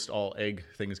you'll post all egg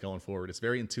things going forward. It's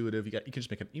very intuitive. You can just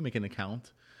make an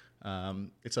account.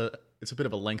 It's a bit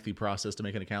of a lengthy process to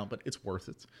make an account, but it's worth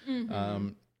it. Mm-hmm.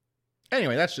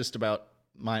 Anyway, that was just my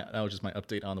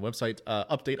update on the website.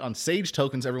 Update on Sage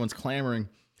tokens. Everyone's clamoring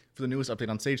for the newest update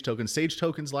on Sage tokens. Sage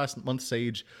tokens last month,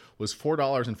 Sage was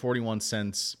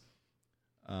 $4.41.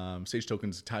 Sage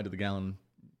tokens tied to the going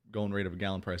rate of a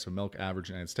gallon price of milk average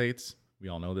in the United States. We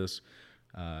all know this.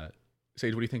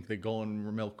 Sage, what do you think the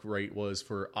going milk rate was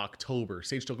for October?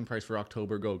 Sage token price for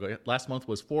October. Go. Last month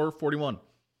was $4.41.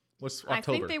 What's October? I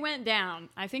think they went down.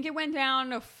 I think it went down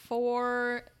to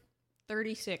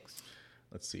 $4.36.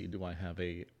 Let's see. Do I have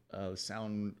a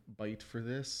sound bite for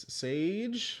this?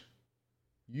 Sage,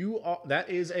 that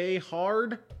is a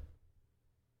hard.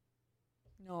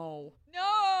 No.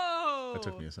 That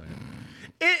took me a second.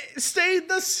 It stayed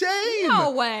the same.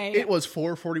 No way. It was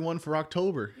 $4.41 for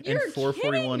October You're and $4.41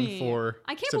 kidding me. for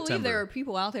I can't September. believe there are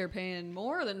people out there paying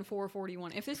more than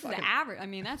 $4.41. If this is the average, I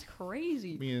mean, that's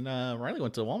crazy. Me and Riley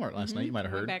went to Walmart last night. You might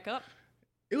have Went heard. back up.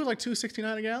 It was like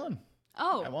 $2.69 a gallon at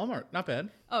Oh. Walmart. Not bad.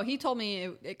 Oh, he told me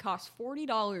it cost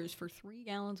 $40 for 3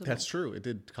 gallons of That's milk. true. It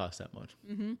did cost that much.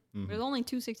 It was only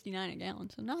 $2.69 a gallon,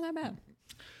 so not that bad.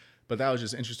 But that was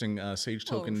just interesting Sage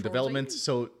token for development. Sage.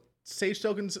 So Sage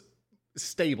tokens,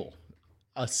 stable.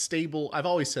 I've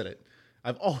always said it.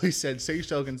 I've always said Sage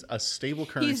tokens, a stable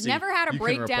currency. He's never had a you can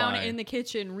breakdown reply. in the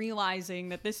kitchen realizing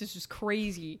that this is just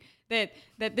crazy. That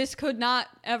this could not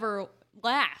ever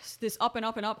last. This up and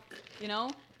up and up,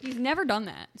 He's never done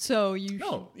that. So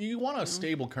No, you want a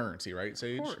stable currency, right,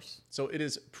 Sage? Of course. So it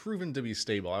is proven to be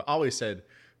stable. I always said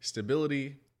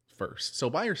stability first. So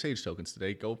buy your Sage tokens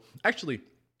today. Go. Actually,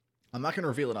 I'm not going to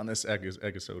reveal it on this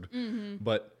episode,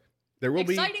 but There will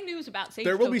exciting news about Sage.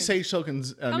 There will be tokens. Sage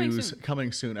tokens news soon.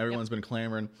 coming soon. Everyone's been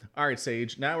clamoring. All right,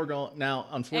 Sage. Now we're going. Now,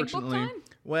 unfortunately, Egg book time?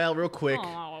 well, real quick,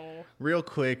 Oh. we're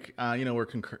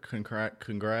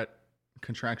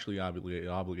contractually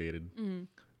obligated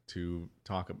to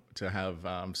have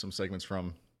some segments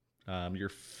from your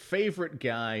favorite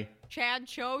guy. Chad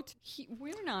Choate.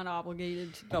 We're not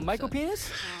obligated to. No, do Michael such- Penis?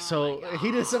 So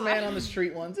he did some man on the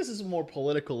street ones. This is more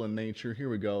political in nature. Here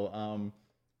we go.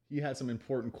 He had some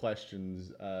important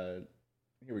questions.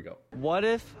 Here we go. What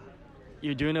if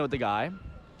you're doing it with the guy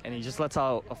and he just lets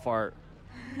out a fart?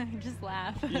 Just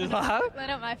laugh. You just laugh? Let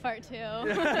out my fart too.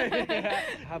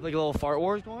 Have like a little fart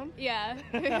wars going? Yeah.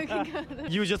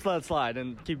 You just let it slide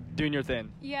and keep doing your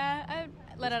thing. Yeah, I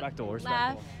let out Respectable, laugh,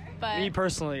 respectable. but Me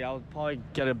personally, I would probably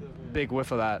get a big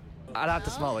whiff of that. I'd have to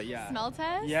smell it, yeah. smell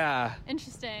test? Yeah.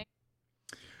 Interesting.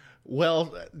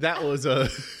 Well, that was a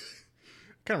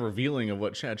kind of revealing of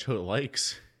what Chad Choate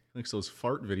likes. He likes those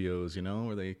fart videos,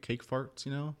 where they cake farts,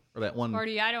 or that one.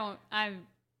 Marty, I don't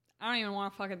even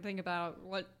want to fucking think about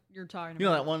what you're talking about. You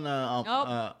know that one? Nope.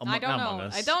 I don't know.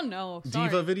 I don't know. Sorry.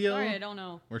 Diva video? Sorry, I don't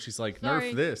know. Where she's like,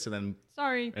 Sorry. nerf this, and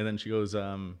Sorry. then she goes,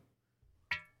 Stop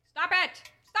it!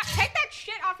 Stop! Take that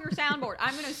shit off your soundboard.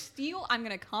 I'm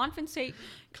gonna confiscate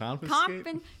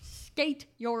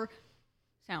your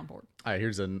soundboard. All right,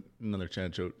 here's another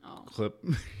Chad Choate Oh. clip.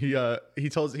 He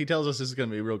tells us this is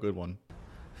gonna be a real good one.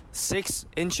 6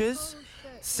 inches?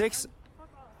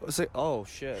 Oh,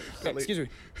 shit. Okay, excuse me.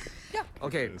 Yeah.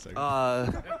 Okay, Wait a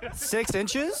second. 6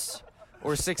 inches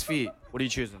or 6 feet? What are you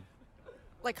choosing?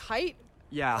 Like height?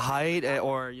 Yeah, height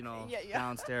or, Yeah.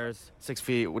 downstairs, 6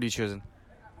 feet. What are you choosing?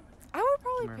 I would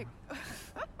probably pick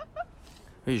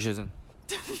What are you choosing?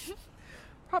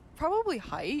 probably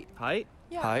height. Height?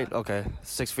 Yeah. Height, okay.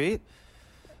 6 feet?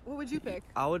 What would you pick?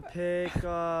 I would pick,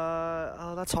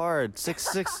 that's hard.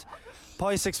 Six,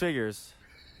 probably 6 figures.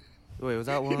 Wait, was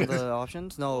that one of the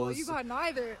options? No, it Well, was... you got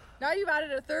neither. Now you've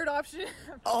added a third option.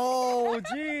 Oh,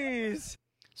 jeez.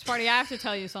 Sparty, I have to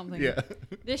tell you something. Yeah.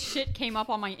 This shit came up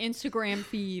on my Instagram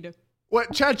feed.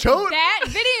 What, Chad Choate? That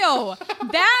video. Was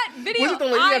it the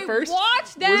lady I at first?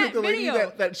 watched that Was it the video.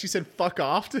 lady that she said fuck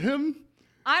off to him?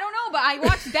 I don't know, but I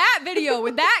watched that video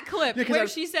with that clip Yeah, 'cause where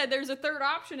she said there's a third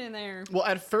option in there. Well,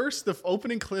 at first, the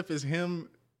opening clip is him.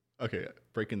 Okay,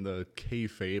 breaking the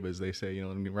kayfabe, as they say,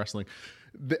 in wrestling.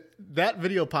 That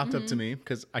video popped up to me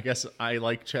because I guess I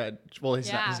like Chad. Well,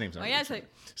 his name's not. Oh, yeah, it's like,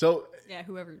 So yeah,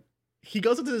 whoever. he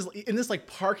goes into this like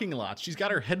parking lot. She's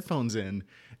got her headphones in,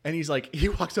 and he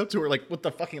walks up to her like with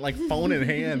the fucking like phone in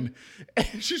hand,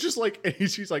 and she's just like,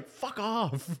 she's like, fuck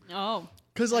off. Oh.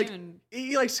 Cause like Man.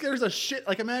 he like scares the shit.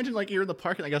 Like imagine like you're in the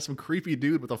parking, got some creepy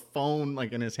dude with a phone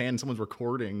like in his hand, someone's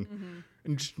recording,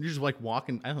 and you're just like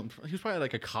walking. I don't know, he was probably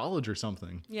like a college or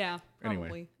something. Yeah,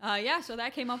 Anyway. probably. Yeah, so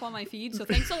that came up on my feed. So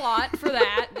thanks a lot for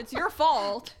that. It's your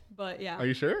fault, but yeah, Are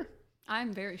you sure?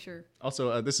 I'm very sure.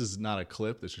 Also, this is not a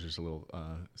clip. This is just a little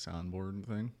soundboard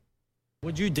thing.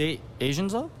 Would you date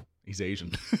Asians, though? He's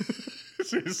Asian.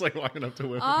 So he's like walking up to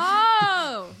women.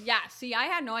 Oh, yeah. See, I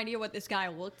had no idea what this guy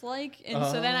looked like, and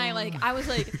so then I was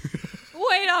like,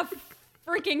 wait a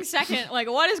freaking second, like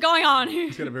what is going on here?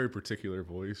 He's got a very particular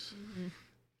voice.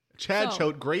 Chad So-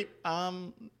 Choate, great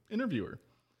interviewer.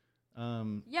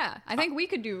 Yeah, I think we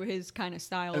could do his kind of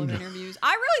style of interviews.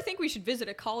 I really think we should visit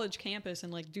a college campus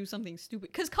and like do something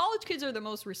stupid because college kids are the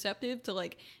most receptive to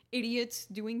like idiots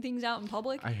doing things out in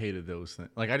public. I hated those things.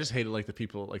 Like I just hated like the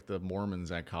people, like the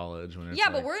Mormons at college when it's Yeah,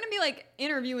 like, but we're gonna be like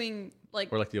interviewing like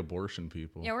or like the abortion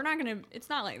people. yeah, we're not gonna. It's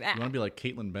not like that. You want to be like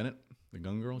Caitlin Bennett, the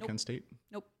gun girl, Kent State?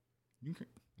 Nope. You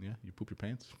poop your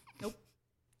pants. Nope.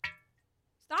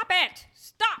 Stop it!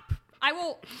 Stop! I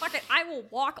will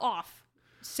walk off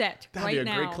set That'd right be a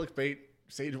now. great clickbait.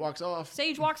 Sage walks off.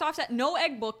 Sage walks off set. No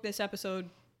egg book this episode.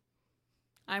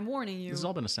 I'm warning you. This has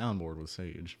all been a soundboard with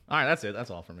Sage. All right, that's it. That's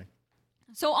all for me.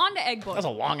 So on to egg book. That's a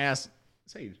long ass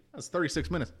Sage. That's 36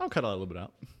 minutes. I'll cut a little bit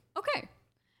out. Okay.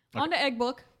 On to egg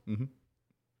book. Mhm.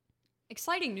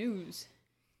 Exciting news.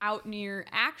 Out near,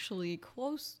 actually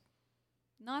close,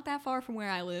 not that far from where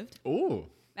I lived Ooh.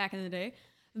 back in the day.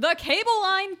 The cable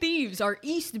line thieves are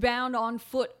eastbound on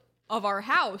foot of our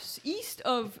house, east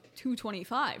of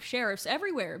 225. Sheriffs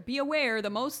everywhere. Be aware, the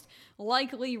most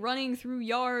likely running through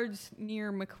yards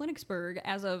near McClintocksburg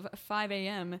as of 5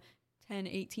 a.m.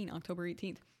 10/18, October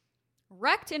 18th.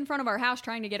 Wrecked in front of our house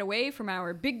trying to get away from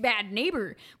our big bad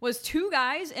neighbor was 2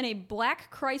 guys in a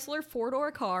black Chrysler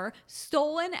 4-door car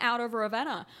stolen out of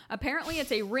Ravenna. Apparently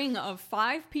it's a ring of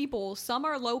 5 people. Some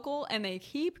are local and they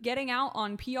keep getting out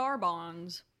on PR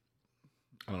bonds.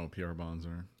 I don't know what PR bonds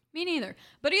are. Me neither.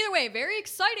 But either way, very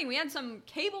exciting. We had some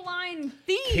cable line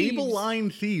thieves. Cable line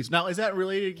thieves. Now, is that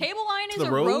related Cable line to is the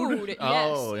a road? yes.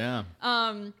 Oh, yeah.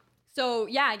 So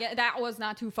yeah, that was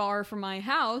not too far from my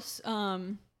house.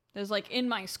 It was like in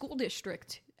my school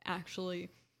district, actually.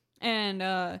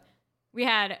 And we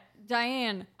had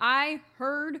Diane. I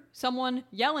heard someone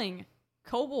yelling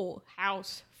Coble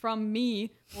House from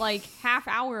me like half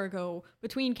hour ago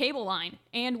between Cable Line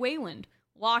and Wayland.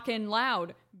 Lock and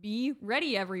loud. Be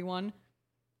ready, everyone.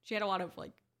 She had a lot of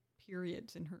like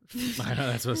periods in her. I know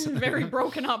that's what's Very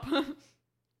broken up.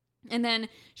 And then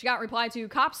she got replied to,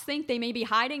 cops think they may be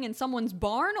hiding in someone's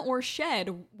barn or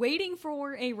shed waiting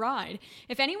for a ride.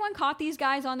 If anyone caught these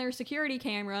guys on their security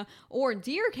camera or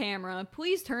deer camera,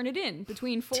 please turn it in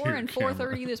between 4 Deer and camera.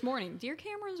 4:30 this morning. Deer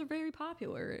cameras are very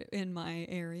popular in my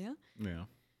area. Yeah.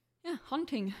 Yeah,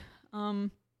 hunting.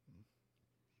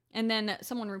 And then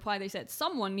someone replied, they said,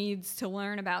 someone needs to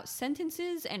learn about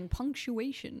sentences and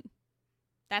punctuation.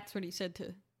 That's what he said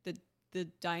to the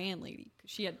Diane lady. 'Cause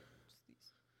she had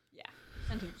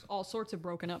sentences, all sorts of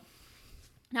broken up.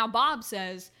 Now, Bob's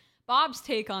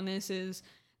take on this is,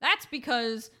 that's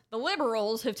because the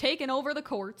liberals have taken over the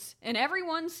courts and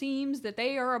everyone seems that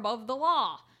they are above the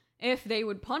law. If they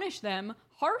would punish them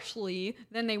harshly,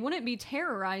 then they wouldn't be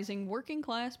terrorizing working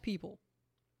class people.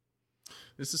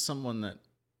 This is someone that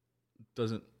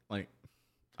doesn't like.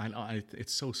 I know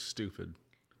it's so stupid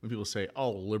when people say,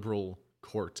 "Oh, liberal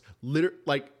courts."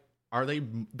 Like, are they?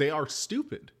 They are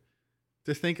stupid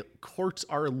to think courts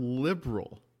are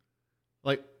liberal.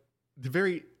 Like, the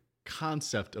very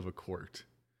concept of a court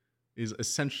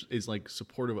is like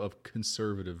supportive of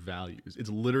conservative values. It's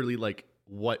literally like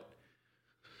what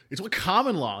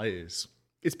common law is.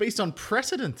 It's based on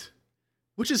precedent,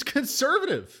 which is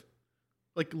conservative.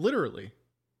 Like, literally.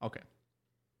 Okay.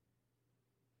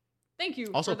 Thank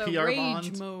you Also, for the PR rage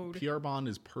bond. mode. PR bond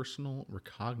is personal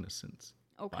recognizance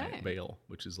by Okay. bail,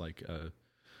 which is like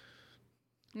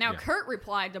Now, yeah. Kurt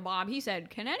replied to Bob. He said,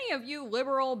 can any of you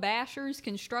liberal bashers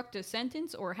construct a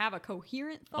sentence or have a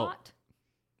coherent thought?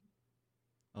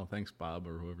 oh, thanks, Bob,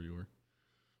 or whoever you were.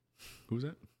 Who's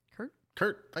that?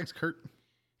 Kurt? Thanks, Kurt.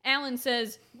 Alan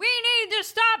says, we need to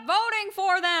stop voting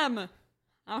for them.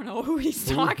 I don't know who he's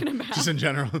talking about. Just in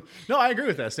general. No, I agree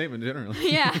with that statement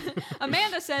generally. Yeah.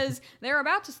 Amanda says, they're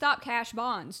about to stop cash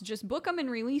bonds. Just book them and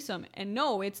release them. And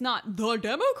no, it's not the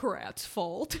Democrats'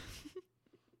 fault.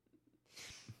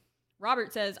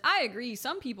 Robert says, I agree.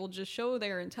 Some people just show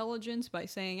their intelligence by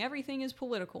saying everything is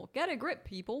political. Get a grip,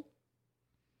 people.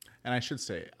 And I should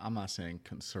say, I'm not saying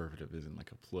conservative is in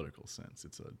like a political sense.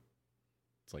 It's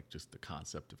like just the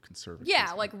concept of conservatism.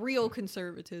 Yeah, like real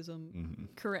conservatism. Mm-hmm.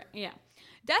 Correct. Yeah.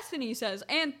 Destiny says,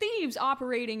 and thieves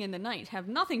operating in the night have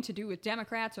nothing to do with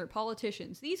Democrats or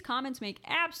politicians. These comments make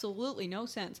absolutely no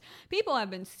sense. People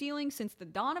have been stealing since the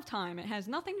dawn of time. It has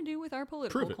nothing to do with our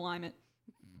political Prove it. climate.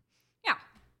 Yeah.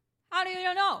 How do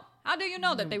you know? How do you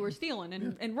know that they were stealing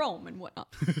in Rome and whatnot?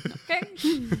 Okay.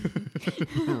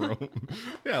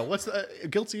 Yeah, what's the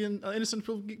guilty and innocent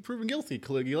proven guilty,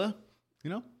 Caligula? You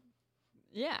know?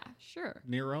 Yeah, sure.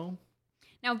 Nero?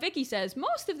 Now, Vicky says,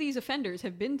 most of these offenders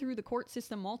have been through the court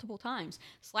system multiple times,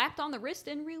 slapped on the wrist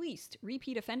and released.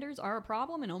 Repeat offenders are a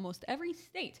problem in almost every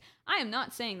state. I am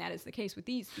not saying that is the case with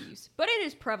these thieves, but it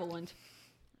is prevalent.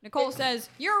 Nicole says,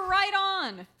 you're right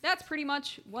on. That's pretty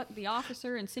much what the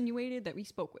officer insinuated that we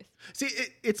spoke with. See,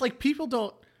 it's like people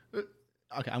don't...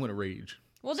 okay, I'm going to rage.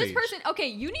 Well, this Sage. person... Okay,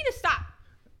 you need to stop.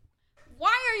 Why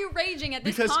are you raging at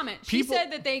this Because comment? She people-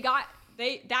 said that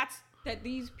that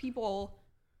these people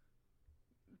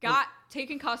got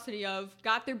taken custody of,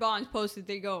 got their bonds posted,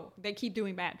 they keep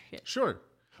doing bad shit. Sure.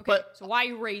 Okay, But so why are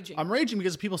you raging? I'm raging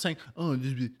because of people saying, oh,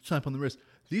 slap on the wrist.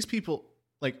 These people,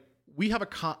 like, we have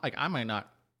I might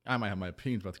have my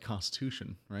opinions about the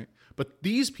Constitution, right? But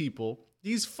these people,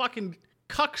 these fucking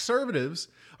conservatives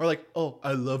are like, oh,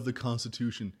 I love the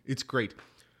Constitution. It's great.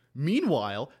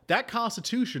 Meanwhile, that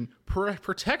Constitution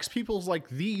protects people's like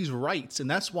these rights, and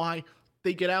that's why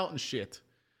they get out and shit.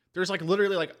 There's like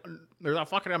literally like there's a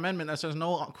fucking amendment that says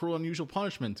no cruel and unusual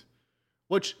punishment,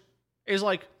 which is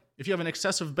like if you have an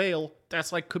excessive bail,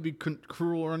 that's like could be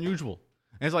cruel or unusual.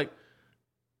 And it's like,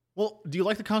 well, do you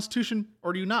like the Constitution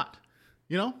or do you not?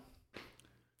 You know?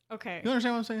 Okay. You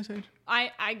understand what I'm saying, Sage?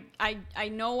 I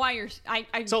know why you're.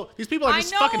 So these people are I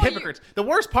just know fucking you- hypocrites. The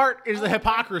worst part is the Oh my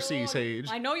hypocrisy, God. Sage.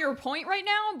 I know your point right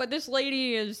now, but this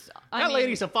lady is. That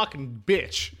lady's a fucking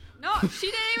bitch. No, she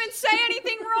didn't even say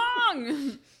anything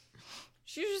wrong.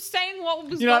 She was just saying what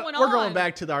was You know, going what? We're on. going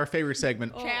back to our favorite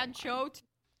segment. Chad Choate.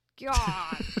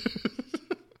 God.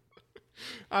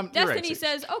 You're right, Destiny Sage.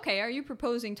 says, okay, are you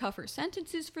proposing tougher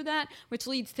sentences for that, which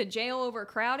leads to jail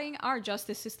overcrowding? Our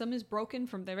justice system is broken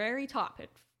from the very top. It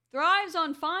thrives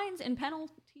on fines and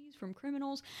penalties from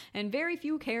criminals, and very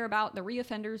few care about the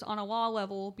reoffenders on a law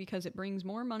level because it brings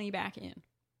more money back in.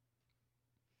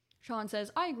 Sean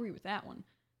says, I agree with that one.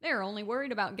 They're only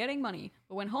worried about getting money,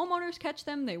 but when homeowners catch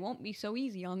them, they won't be so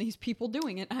easy on these people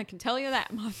doing it. I can tell you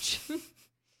that much.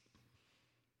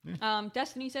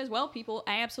 Destiny says, well, people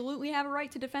absolutely have a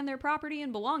right to defend their property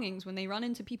and belongings when they run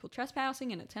into people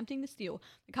trespassing and attempting to steal.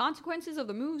 The consequences of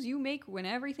the moves you make when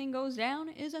everything goes down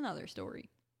is another story.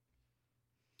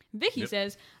 Vicky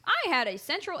says, I had a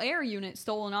central air unit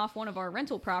stolen off one of our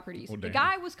rental properties. Oh, the damn.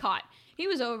 guy was caught. He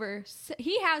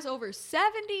has over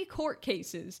 70 court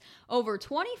cases. Over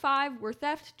 25 were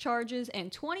theft charges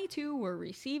and 22 were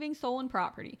receiving stolen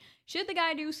property. Should the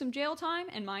guy do some jail time?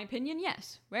 In my opinion,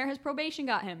 yes. Where has probation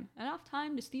got him? Enough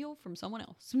time to steal from someone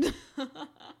else.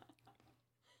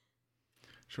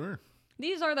 Sure.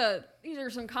 These are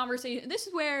some conversations. This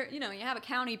is where, you have a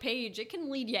county page. It can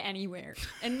lead you anywhere.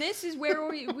 And this is where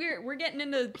we're getting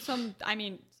into some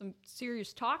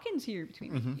serious talkings here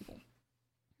between these people.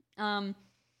 Now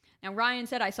Ryan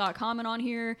said, I saw a comment on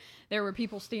here. There were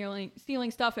people stealing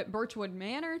stuff at Birchwood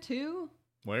Manor too.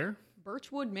 Where?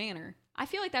 Birchwood Manor. I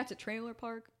feel like that's a trailer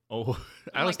park. Oh,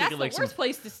 I I'm was thinking that's the worst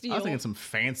place to steal. I was thinking some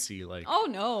fancy Oh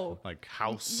no. like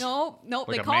house. No, like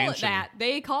they a call mansion. it that.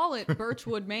 They call it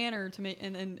Birchwood Manor to make,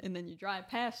 and then you drive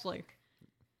past like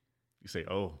You say,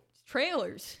 oh.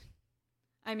 trailers.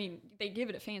 I mean, they give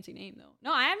it a fancy name though.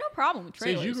 No, I have no problem with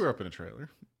trailers. Sage, you grew up in a trailer.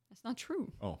 That's not true.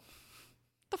 Oh,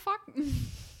 The fuck?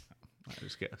 I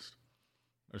just guessed.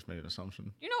 I just made an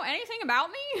assumption. You know anything about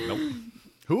me? Nope.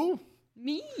 Who?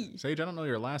 Me. Sage, I don't know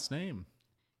your last name.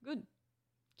 Good.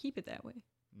 Keep it that way.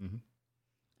 Mm-hmm.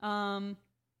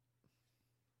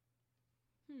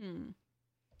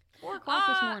 4 o'clock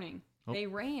this Ah! morning. Oh. They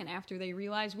ran after they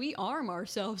realized we arm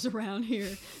ourselves around here.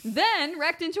 Then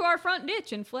wrecked into our front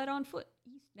ditch and fled on foot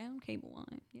east down cable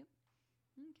line. Yep.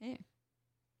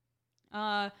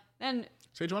 Okay. Then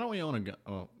Sage, why don't we own a gun?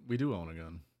 Well, we do own a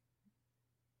gun.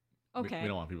 okay. We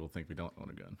don't want people to think we don't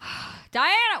own a gun.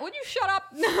 Diana, would you shut up?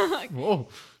 Whoa.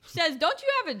 Says, don't you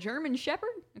have a German Shepherd?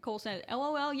 Nicole said,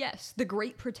 LOL, yes. The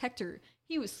great protector.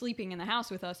 He was sleeping in the house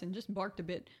with us and just barked a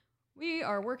bit. We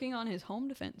are working on his home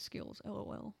defense skills,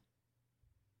 LOL.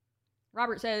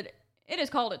 Robert said, it is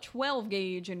called a 12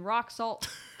 gauge and rock salt.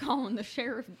 Calling the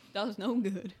sheriff does no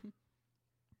good.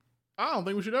 I don't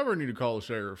think we should ever need to call the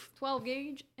sheriff. 12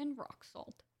 gauge and rock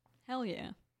salt. Hell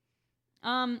yeah.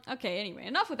 Okay, anyway,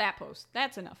 enough with that post.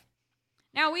 That's enough.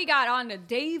 Now we got on to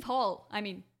Dave Hall. I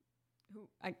mean, who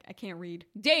I can't read.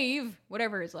 Dave,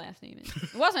 whatever his last name is.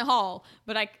 It wasn't Hall,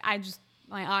 but I just,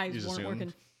 my eyes You weren't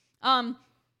assumed. working.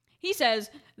 He says,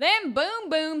 them boom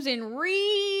booms in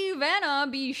Ravenna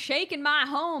be shaking my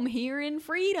home here in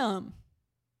Freedom.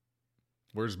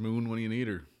 Where's Moon when you need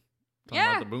her? Talking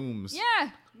Yeah. about the booms. Yeah.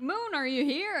 Moon, are you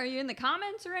here? Are you in the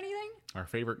comments or anything? Our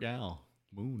favorite gal,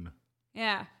 Moon.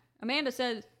 Yeah. Amanda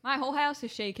says, my whole house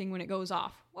is shaking when it goes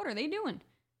off. What are they doing?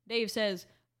 Dave says,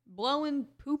 blowing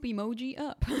poop emoji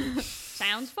up.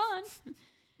 Sounds fun.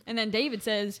 And then David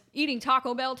says, eating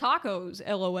Taco Bell tacos,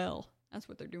 LOL. That's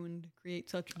what they're doing to create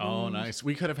such Oh, booms. nice.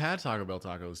 We could have had Taco Bell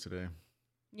tacos today.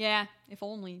 Yeah, if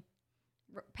only.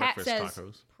 Pat Breakfast says,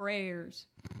 tacos. prayers.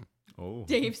 Oh.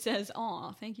 Dave says,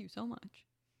 aw, thank you so much.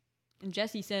 And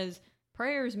Jesse says,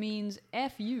 prayers means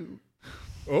F you.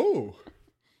 Oh.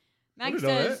 Max didn't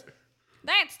know says, that.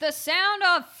 that's the sound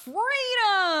of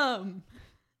freedom.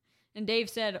 And Dave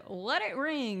said, let it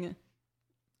ring.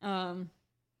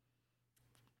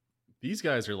 These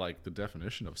guys are like the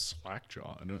definition of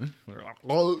slackjaw. They're like,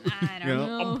 oh, I don't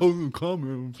know. I'm posing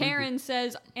comment. Karen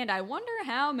says, and I wonder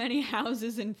how many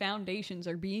houses and foundations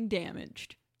are being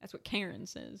damaged. That's what Karen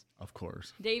says. Of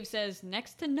course. Dave says,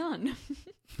 next to none.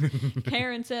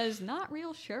 Karen says, not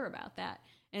real sure about that.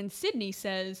 And Sydney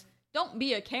says, don't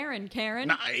be a Karen, Karen.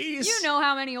 Nice. You know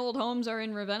how many old homes are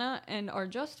in Ravenna and are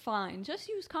just fine. Just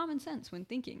use common sense when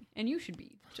thinking, and you should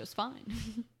be just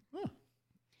fine. Huh.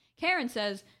 Karen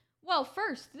says, well,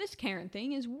 first, this Karen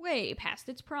thing is way past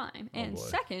its prime. And boy.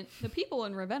 second, the people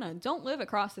in Ravenna don't live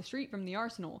across the street from the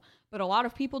arsenal, but a lot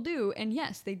of people do, and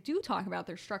yes, they do talk about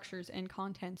their structures and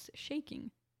contents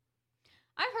shaking.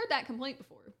 I've heard that complaint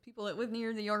before. People that live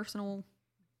near the arsenal,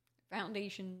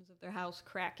 foundations of their house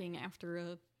cracking after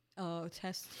a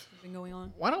test has been going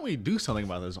on. Why don't we do something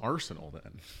about this arsenal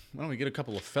then? Why don't we get a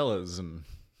couple of fellas and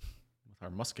with our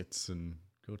muskets and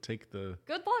go take the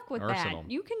Good luck with Arsenal.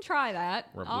 that. You can try that.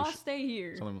 I'll Revolution- stay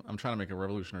here. something? I'm trying to make a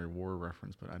Revolutionary War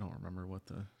reference, but I don't remember what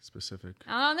the specific.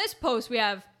 On this post, we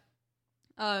have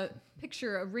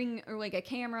picture, a ring, or like a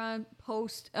camera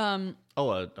post. Oh,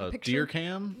 a picture. deer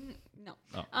cam? No.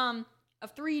 Oh.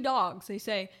 Of 3 dogs. They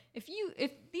say, if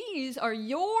these are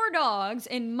your dogs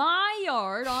in my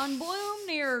yard on Bloom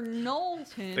near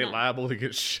Knowlton, They liable to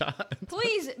get shot.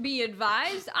 please be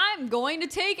advised I'm going to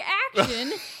take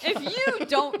action if you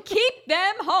don't keep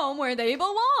them home where they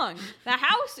belong. The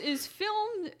hound is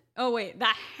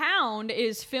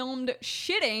filmed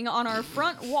shitting on our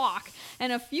front walk,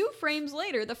 and a few frames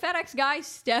later, the FedEx guy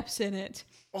steps in it.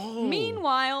 Oh.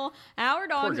 Meanwhile, our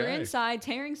dogs are guy. inside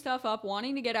tearing stuff up,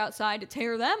 wanting to get outside to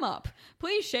tear them up.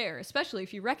 Please share, especially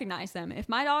if you recognize them. If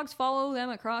my dogs follow them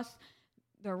across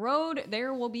the road,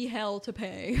 there will be hell to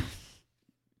pay.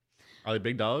 Are they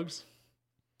big dogs?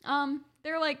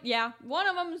 They're like, yeah, one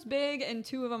of them's big and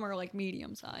 2 of them are like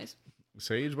medium size.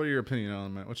 Sage, what's your opinion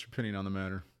on the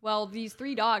matter? Well, these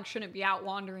 3 dogs shouldn't be out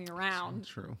wandering around.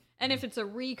 True. And if it's a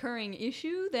recurring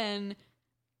issue, then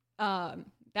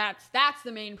that's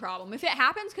the main problem. If it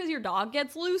happens because your dog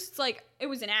gets loose, it's like it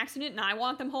was an accident and I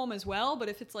want them home as well. But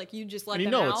if it's like you just let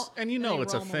them out, and you and know they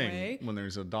it's a roam thing away. when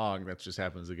there's a dog that just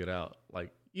happens to get out.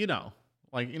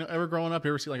 Ever growing up,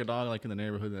 you ever see like a dog like in the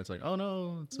neighborhood that's like, oh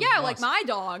no, it's Yeah, lost. like my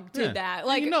dog did Yeah. that.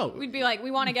 Like, You know. we'd be like,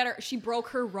 we want to get her. She broke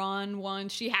her run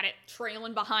once. She had it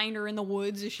trailing behind her in the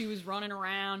woods as she was running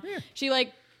around. Yeah. She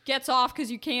like gets off because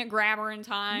you can't grab her in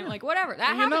time. Yeah. Like whatever.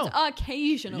 That And you happens know.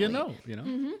 occasionally. You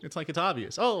know, it's like it's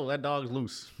obvious. Oh, that dog's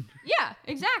loose. Yeah,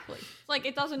 exactly. It's like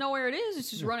it doesn't know where it is. It's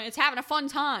just running. It's having a fun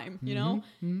time. You know.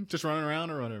 Just running around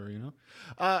or whatever.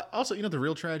 Also, the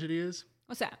real tragedy is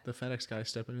What's that? the FedEx guy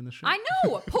stepping in the shit. I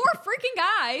know. Poor freaking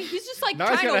guy. He's just like Now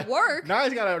he's trying gotta- to work Now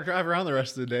he's got to drive around the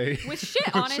rest of the day with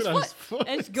shit on Shit his foot.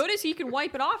 As good as he can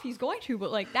wipe it off, he's going to.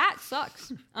 But like that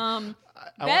sucks.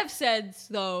 Bev says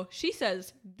though, she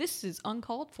says this is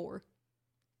uncalled for.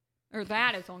 Or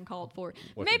that is uncalled for.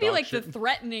 What, Maybe dog like shit? the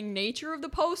threatening nature of the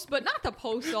post, but not the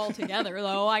post altogether,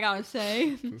 though, I gotta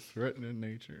say. Threatening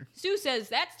nature. Stu says,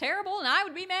 that's terrible, and I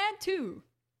would be mad too.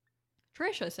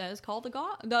 Trisha says, call the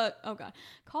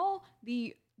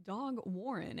dog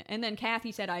Warren. And then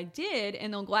Kathy said, I did,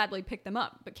 and they'll gladly pick them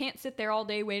up, but can't sit there all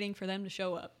day waiting for them to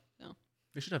show up. So,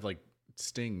 They should have like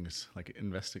stings, like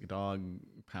dog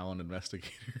pound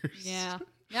investigators. yeah.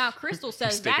 Now, Crystal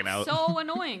says, Sticking that's out. so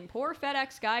annoying. Poor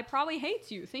FedEx guy probably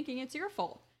hates you, thinking it's your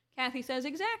fault. Kathy says,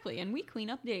 exactly, and we clean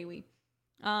up daily.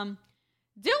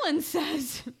 Dylan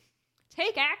says,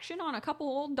 take action on a couple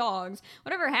old dogs.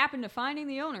 Whatever happened to finding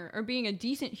the owner or being a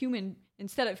decent human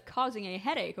instead of causing a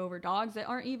headache over dogs that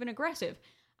aren't even aggressive?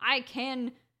 I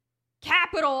can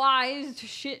capitalize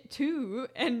shit too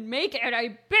and make it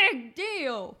a big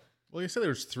deal. Well, you said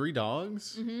there's 3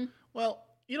 dogs? Mm-hmm. Well,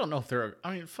 you don't know if they're...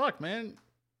 I mean, fuck, man.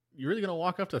 You really gonna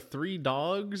walk up to 3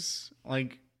 dogs?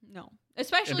 Like... No.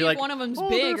 Especially be if like, one of them's "Oh,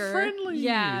 they're bigger. friendly."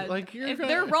 Yeah. Like, you're if gonna-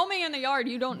 they're roaming in the yard,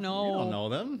 you don't know. You don't know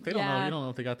them. They don't know. Yeah. You don't know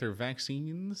if they got their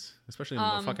vaccines, especially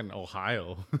in fucking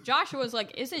Ohio. Joshua's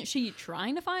like, isn't she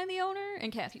trying to find the owner?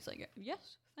 And Kathy's like,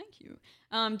 yes, thank you.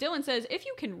 Dylan says, if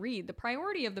you can read, the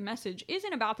priority of the message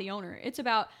isn't about the owner.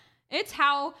 It's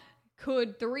how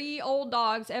could 3 old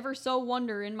dogs ever so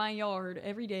wander in my yard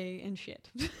every day and shit.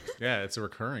 Yeah, it's a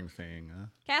recurring thing. Huh?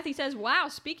 Kathy says, wow,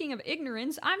 speaking of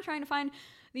ignorance, I'm trying to find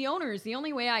the owners the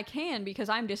only way I can because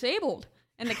I'm disabled.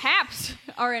 And the caps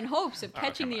are in hopes of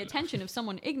catching the attention of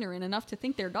someone ignorant enough to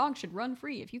think their dog should run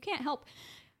free. If you can't help,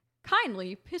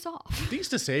 kindly piss off. These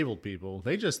disabled people,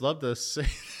 they just love to say...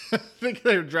 think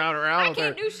they're driving around I with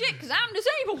can't do shit because I'm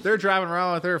disabled. They're driving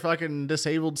around with their fucking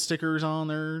disabled stickers on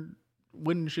their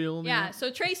windshield. Yeah,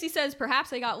 so Tracy says perhaps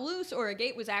they got loose or a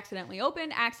gate was accidentally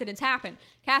opened. Accidents happen.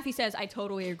 Kathy says, I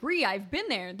totally agree. I've been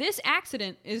there. This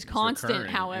accident is constant,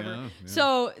 recurring, however. yeah.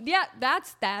 So, yeah,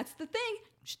 that's the thing.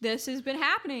 This has been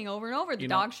happening over and over. The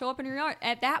dogs show up in your yard.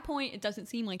 At that point, it doesn't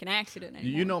seem like an accident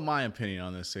anymore. You know my opinion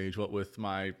on this, Sage. What with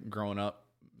my growing up,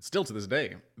 still to this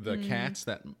day, the cats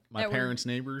that my That were- parents'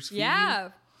 neighbors feed me, Yeah,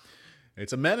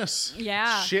 it's a menace.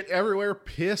 Yeah. Shit everywhere,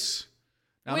 piss.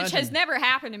 Now which imagine- has never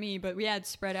happened to me, but we had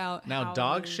spread out. Now how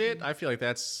dog it is. shit, I feel like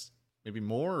that's maybe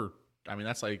more. I mean,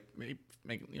 that's like maybe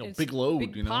make It's big load.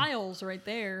 big piles right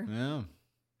there. Yeah.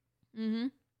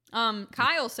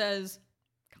 Kyle says,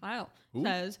 Ooh.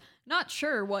 not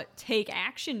sure what take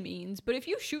action means, but if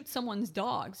you shoot someone's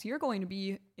dogs, you're going to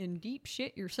be in deep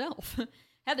shit yourself.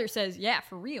 Heather says, yeah,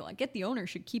 for real. I get the owner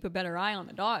should keep a better eye on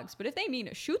the dogs, but if they mean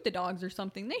to shoot the dogs or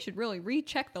something, they should really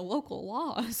recheck the local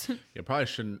laws. You probably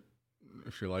shouldn't.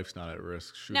 If your life's not at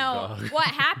risk, shoot a Now, dog. what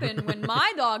happened when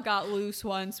my dog got loose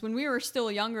once, when we were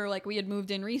still younger, like we had moved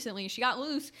in recently, she got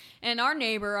loose, and our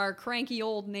neighbor, our cranky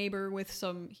old neighbor with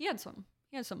he had some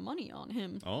money on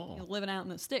him, Oh. living out in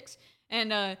the sticks,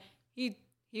 and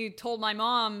he told my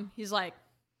mom, he's like,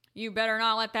 you better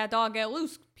not let that dog get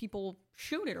loose. People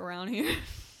shoot it around here.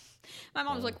 My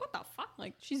mom was like, what the fuck?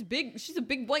 Like, she's big. She's a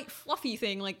big, white, fluffy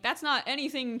thing. Like, that's not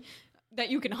anything that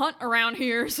you can hunt around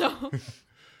here. So,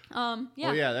 yeah.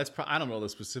 Well, yeah, that's I don't know the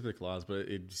specific laws, but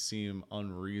it'd seem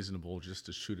unreasonable just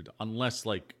to shoot it unless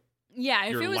like Yeah,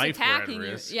 if your it was life were at attacking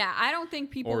you, risk. yeah, I don't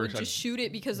think people Or would a- just shoot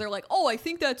it because they're like, oh, I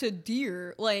think that's a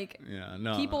deer. Like, yeah,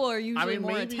 no. people are usually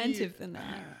more maybe- attentive than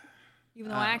that, even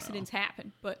though I don't accidents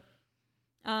happen. But,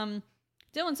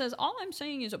 Dylan says, all I'm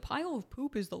saying is a pile of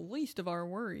poop is the least of our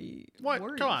worries, What?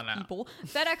 Come on now. people.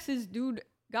 FedEx's dude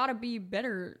gotta be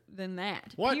better than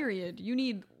that. What? Period. You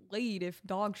need laid if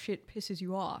dog shit pisses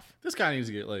you off. This guy needs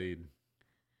to get laid.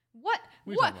 What?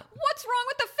 What are you What? talking about? What's wrong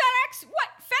with the FedEx? What?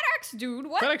 FedEx, dude?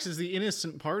 What? FedEx is the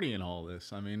innocent party in all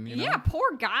this. I mean, you know. Yeah,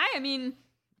 poor guy. I mean,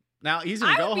 Now he's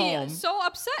gonna I go would be home. so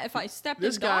upset if I stepped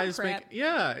This in dog guy's crap.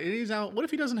 yeah, and he's out. What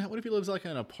if he doesn't? What if he lives like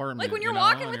in an apartment? Like when you're you know,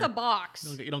 walking and with you're- a box.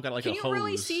 You don't got like Can a you hose.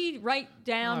 really see right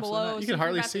down Absolutely below? not. You so can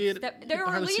hardly have to see it. step- You There can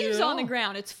are hardly see it leaves at on the all.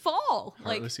 ground. It's fall.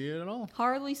 Hardly Like see it at all.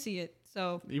 hardly see it.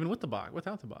 So, Even with the box,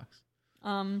 without the box.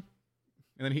 um,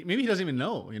 And then maybe he doesn't even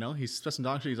know. You know, he's just some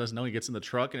dog shit. He doesn't know. He gets in the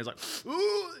truck and he's like,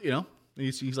 ooh, you know, and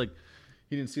he's like,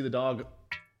 he didn't see the dog.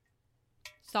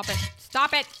 stop it.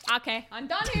 Stop it. Okay, I'm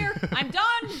done here. I'm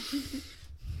done.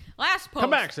 Last post. Come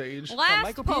back, Sage. Last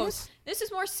Michael post. This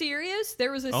is more serious.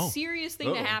 There was a Oh. serious thing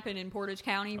Uh-oh. that happened in Portage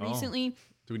County Oh. recently.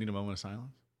 Do we need a moment of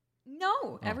silence?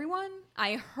 No, everyone.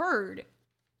 I heard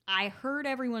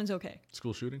everyone's okay.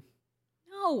 School shooting?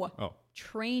 No. Oh.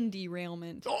 Train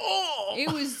derailment. Oh.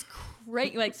 It was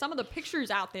crazy. Like some of the pictures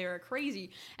out there are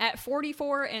crazy. At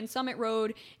 44 and Summit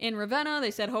Road in Ravenna,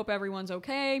 they said, hope everyone's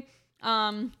okay.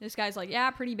 This guy's like,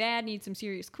 yeah, pretty bad. Need some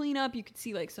serious cleanup. You could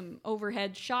see like some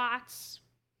overhead shots.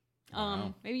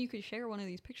 Wow. Maybe you could share one of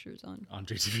these pictures on. On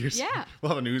JTV. Yeah. We'll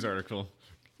have a news article.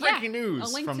 Yeah, Breaking news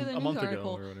a link from to the a news month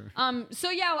article. ago or whatever. So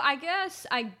yeah, I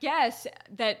guess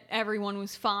that everyone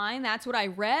was fine. That's what I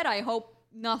read. I hope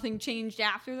nothing changed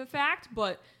after the fact,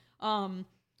 but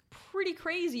pretty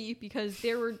crazy because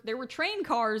there were train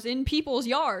cars in people's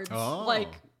yards. Oh.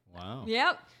 Like, wow.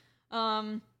 yep.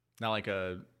 Not like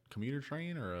a commuter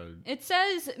train or a. It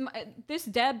says this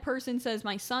Deb person says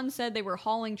my son said they were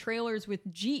hauling trailers with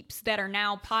Jeeps that are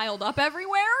now piled up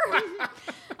everywhere.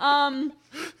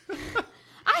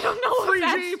 I don't know Free if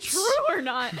that's Jeeps. true or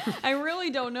not. I really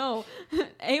don't know.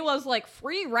 Ayla's like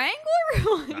free Wrangler.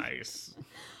 Like, Nice.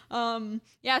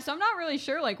 yeah, so I'm not really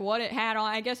sure like what it had on.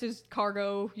 I guess it's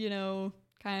cargo, you know,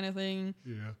 kind of thing.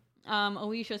 Yeah.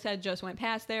 Alicia said just went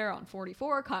past there on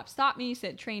 44. Cop stopped me,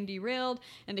 said train derailed,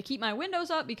 and to keep my windows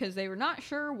up because they were not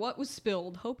sure what was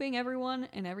spilled. Hoping everyone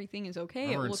and everything is okay.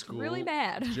 Remember It in looked school, really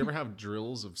bad. Did you ever have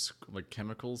drills of like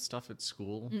chemical stuff at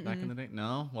school back in the day?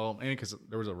 No. Well, maybe because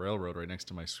there was a railroad right next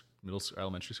to my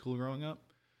elementary school growing up.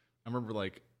 I remember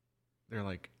like they're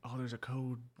like, oh, there's a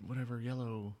code, whatever,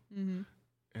 yellow, and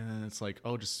then it's like,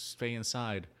 oh, just stay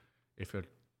inside. If a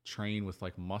train with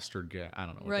like mustard gas, I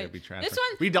don't know what Right. they'd be transferring. This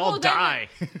one, We'd all well, then die.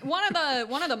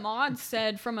 one of the mods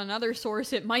said from another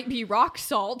source it might be rock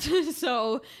salt.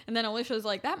 So, and then Alicia's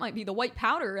like, that might be the white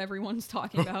powder everyone's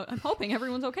talking about. I'm hoping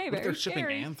everyone's okay. What if Very they're shipping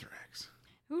scary. anthrax?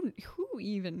 Who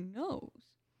even knows?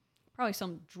 Probably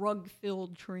some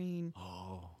drug-filled train.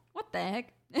 Oh. What the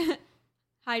heck?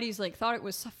 Heidi's like thought it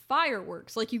was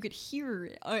fireworks, like you could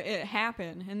hear it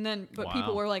happen, and then but people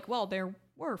Wow. were like, well, there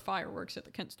were fireworks at the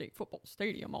Kent State Football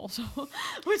Stadium also,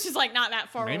 which is like not that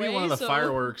far away. Maybe one of the so-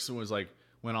 fireworks was like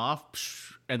went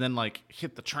off and then like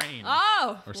hit the train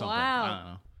Oh, or something. wow. I don't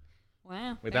know.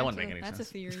 Wow. Wait, that wouldn't make any That's sense.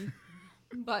 a theory.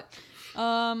 But,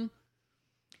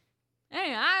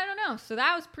 anyway, I don't know. So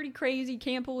that was pretty crazy.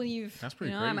 Can't believe. That's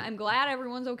pretty I'm, crazy. I'm glad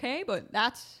everyone's okay, but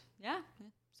that's, yeah,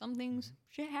 some things,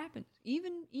 shit happens.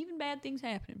 Even bad things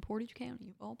happen in Portage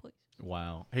County, of all places.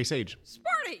 Wow. Hey, Sage.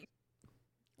 Smarty!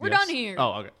 We're Yes? done here.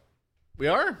 Oh, okay. We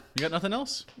are? You got nothing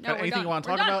else? No, Got we're anything done. you want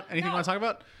to We're talk done. about? Anything you No. want to talk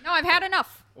about? No, I've had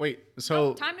enough. Wait, so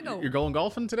No, time to go. You're going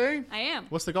golfing today? I am.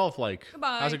 What's the golf like?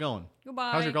 Goodbye. How's it going?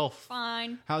 Goodbye. How's your golf?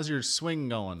 Fine. How's your swing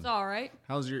going? It's all right.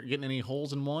 How's your getting any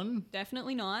holes in one?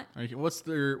 Definitely not. What's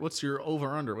your over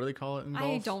under? What do they call it in golf?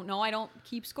 I don't know. I don't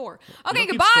keep score. You Okay, don't keep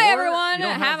goodbye, score? everyone. You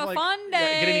don't Have a like, fun yeah,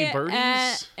 day. get any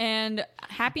birdies? And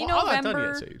happy Well, I'm not done November.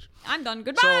 yet, Sage. I'm done.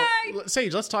 Goodbye. So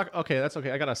Sage, let's talk. Okay, that's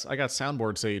okay. I got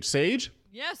soundboard. Sage. Sage,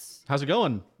 Yes. how's it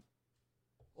going?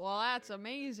 Well, that's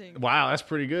amazing. Wow, that's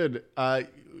pretty good.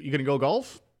 You gonna go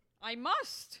golf? I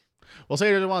must. Well,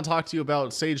 Sage, I want to talk to you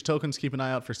about Sage tokens. Keep an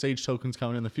eye out for Sage tokens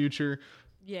coming in the future.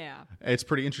 Yeah. It's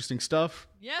pretty interesting stuff.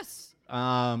 Yes.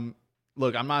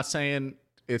 Look, I'm not saying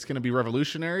it's going to be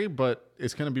revolutionary, but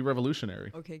it's going to be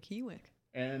revolutionary. Okay, Kiwick.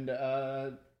 And,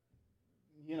 let's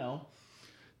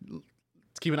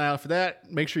keep an eye out for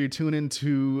that. Make sure you tune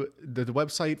into the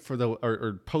website for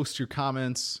or post your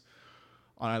comments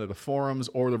on either the forums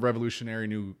or the revolutionary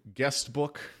new guest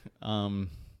book.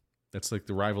 That's like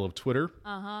the rival of Twitter.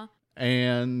 Uh-huh.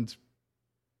 And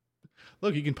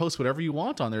look, you can post whatever you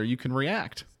want on there. You can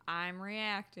react. I'm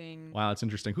reacting. Wow, that's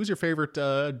interesting. Who's your favorite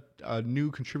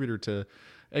new contributor to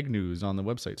Egg News on the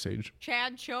website, Sage?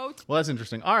 Chad Choate. Well, that's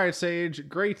interesting. All right, Sage.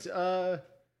 Great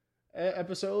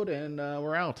episode, and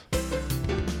we're out.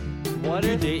 What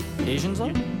do you date Asians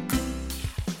on?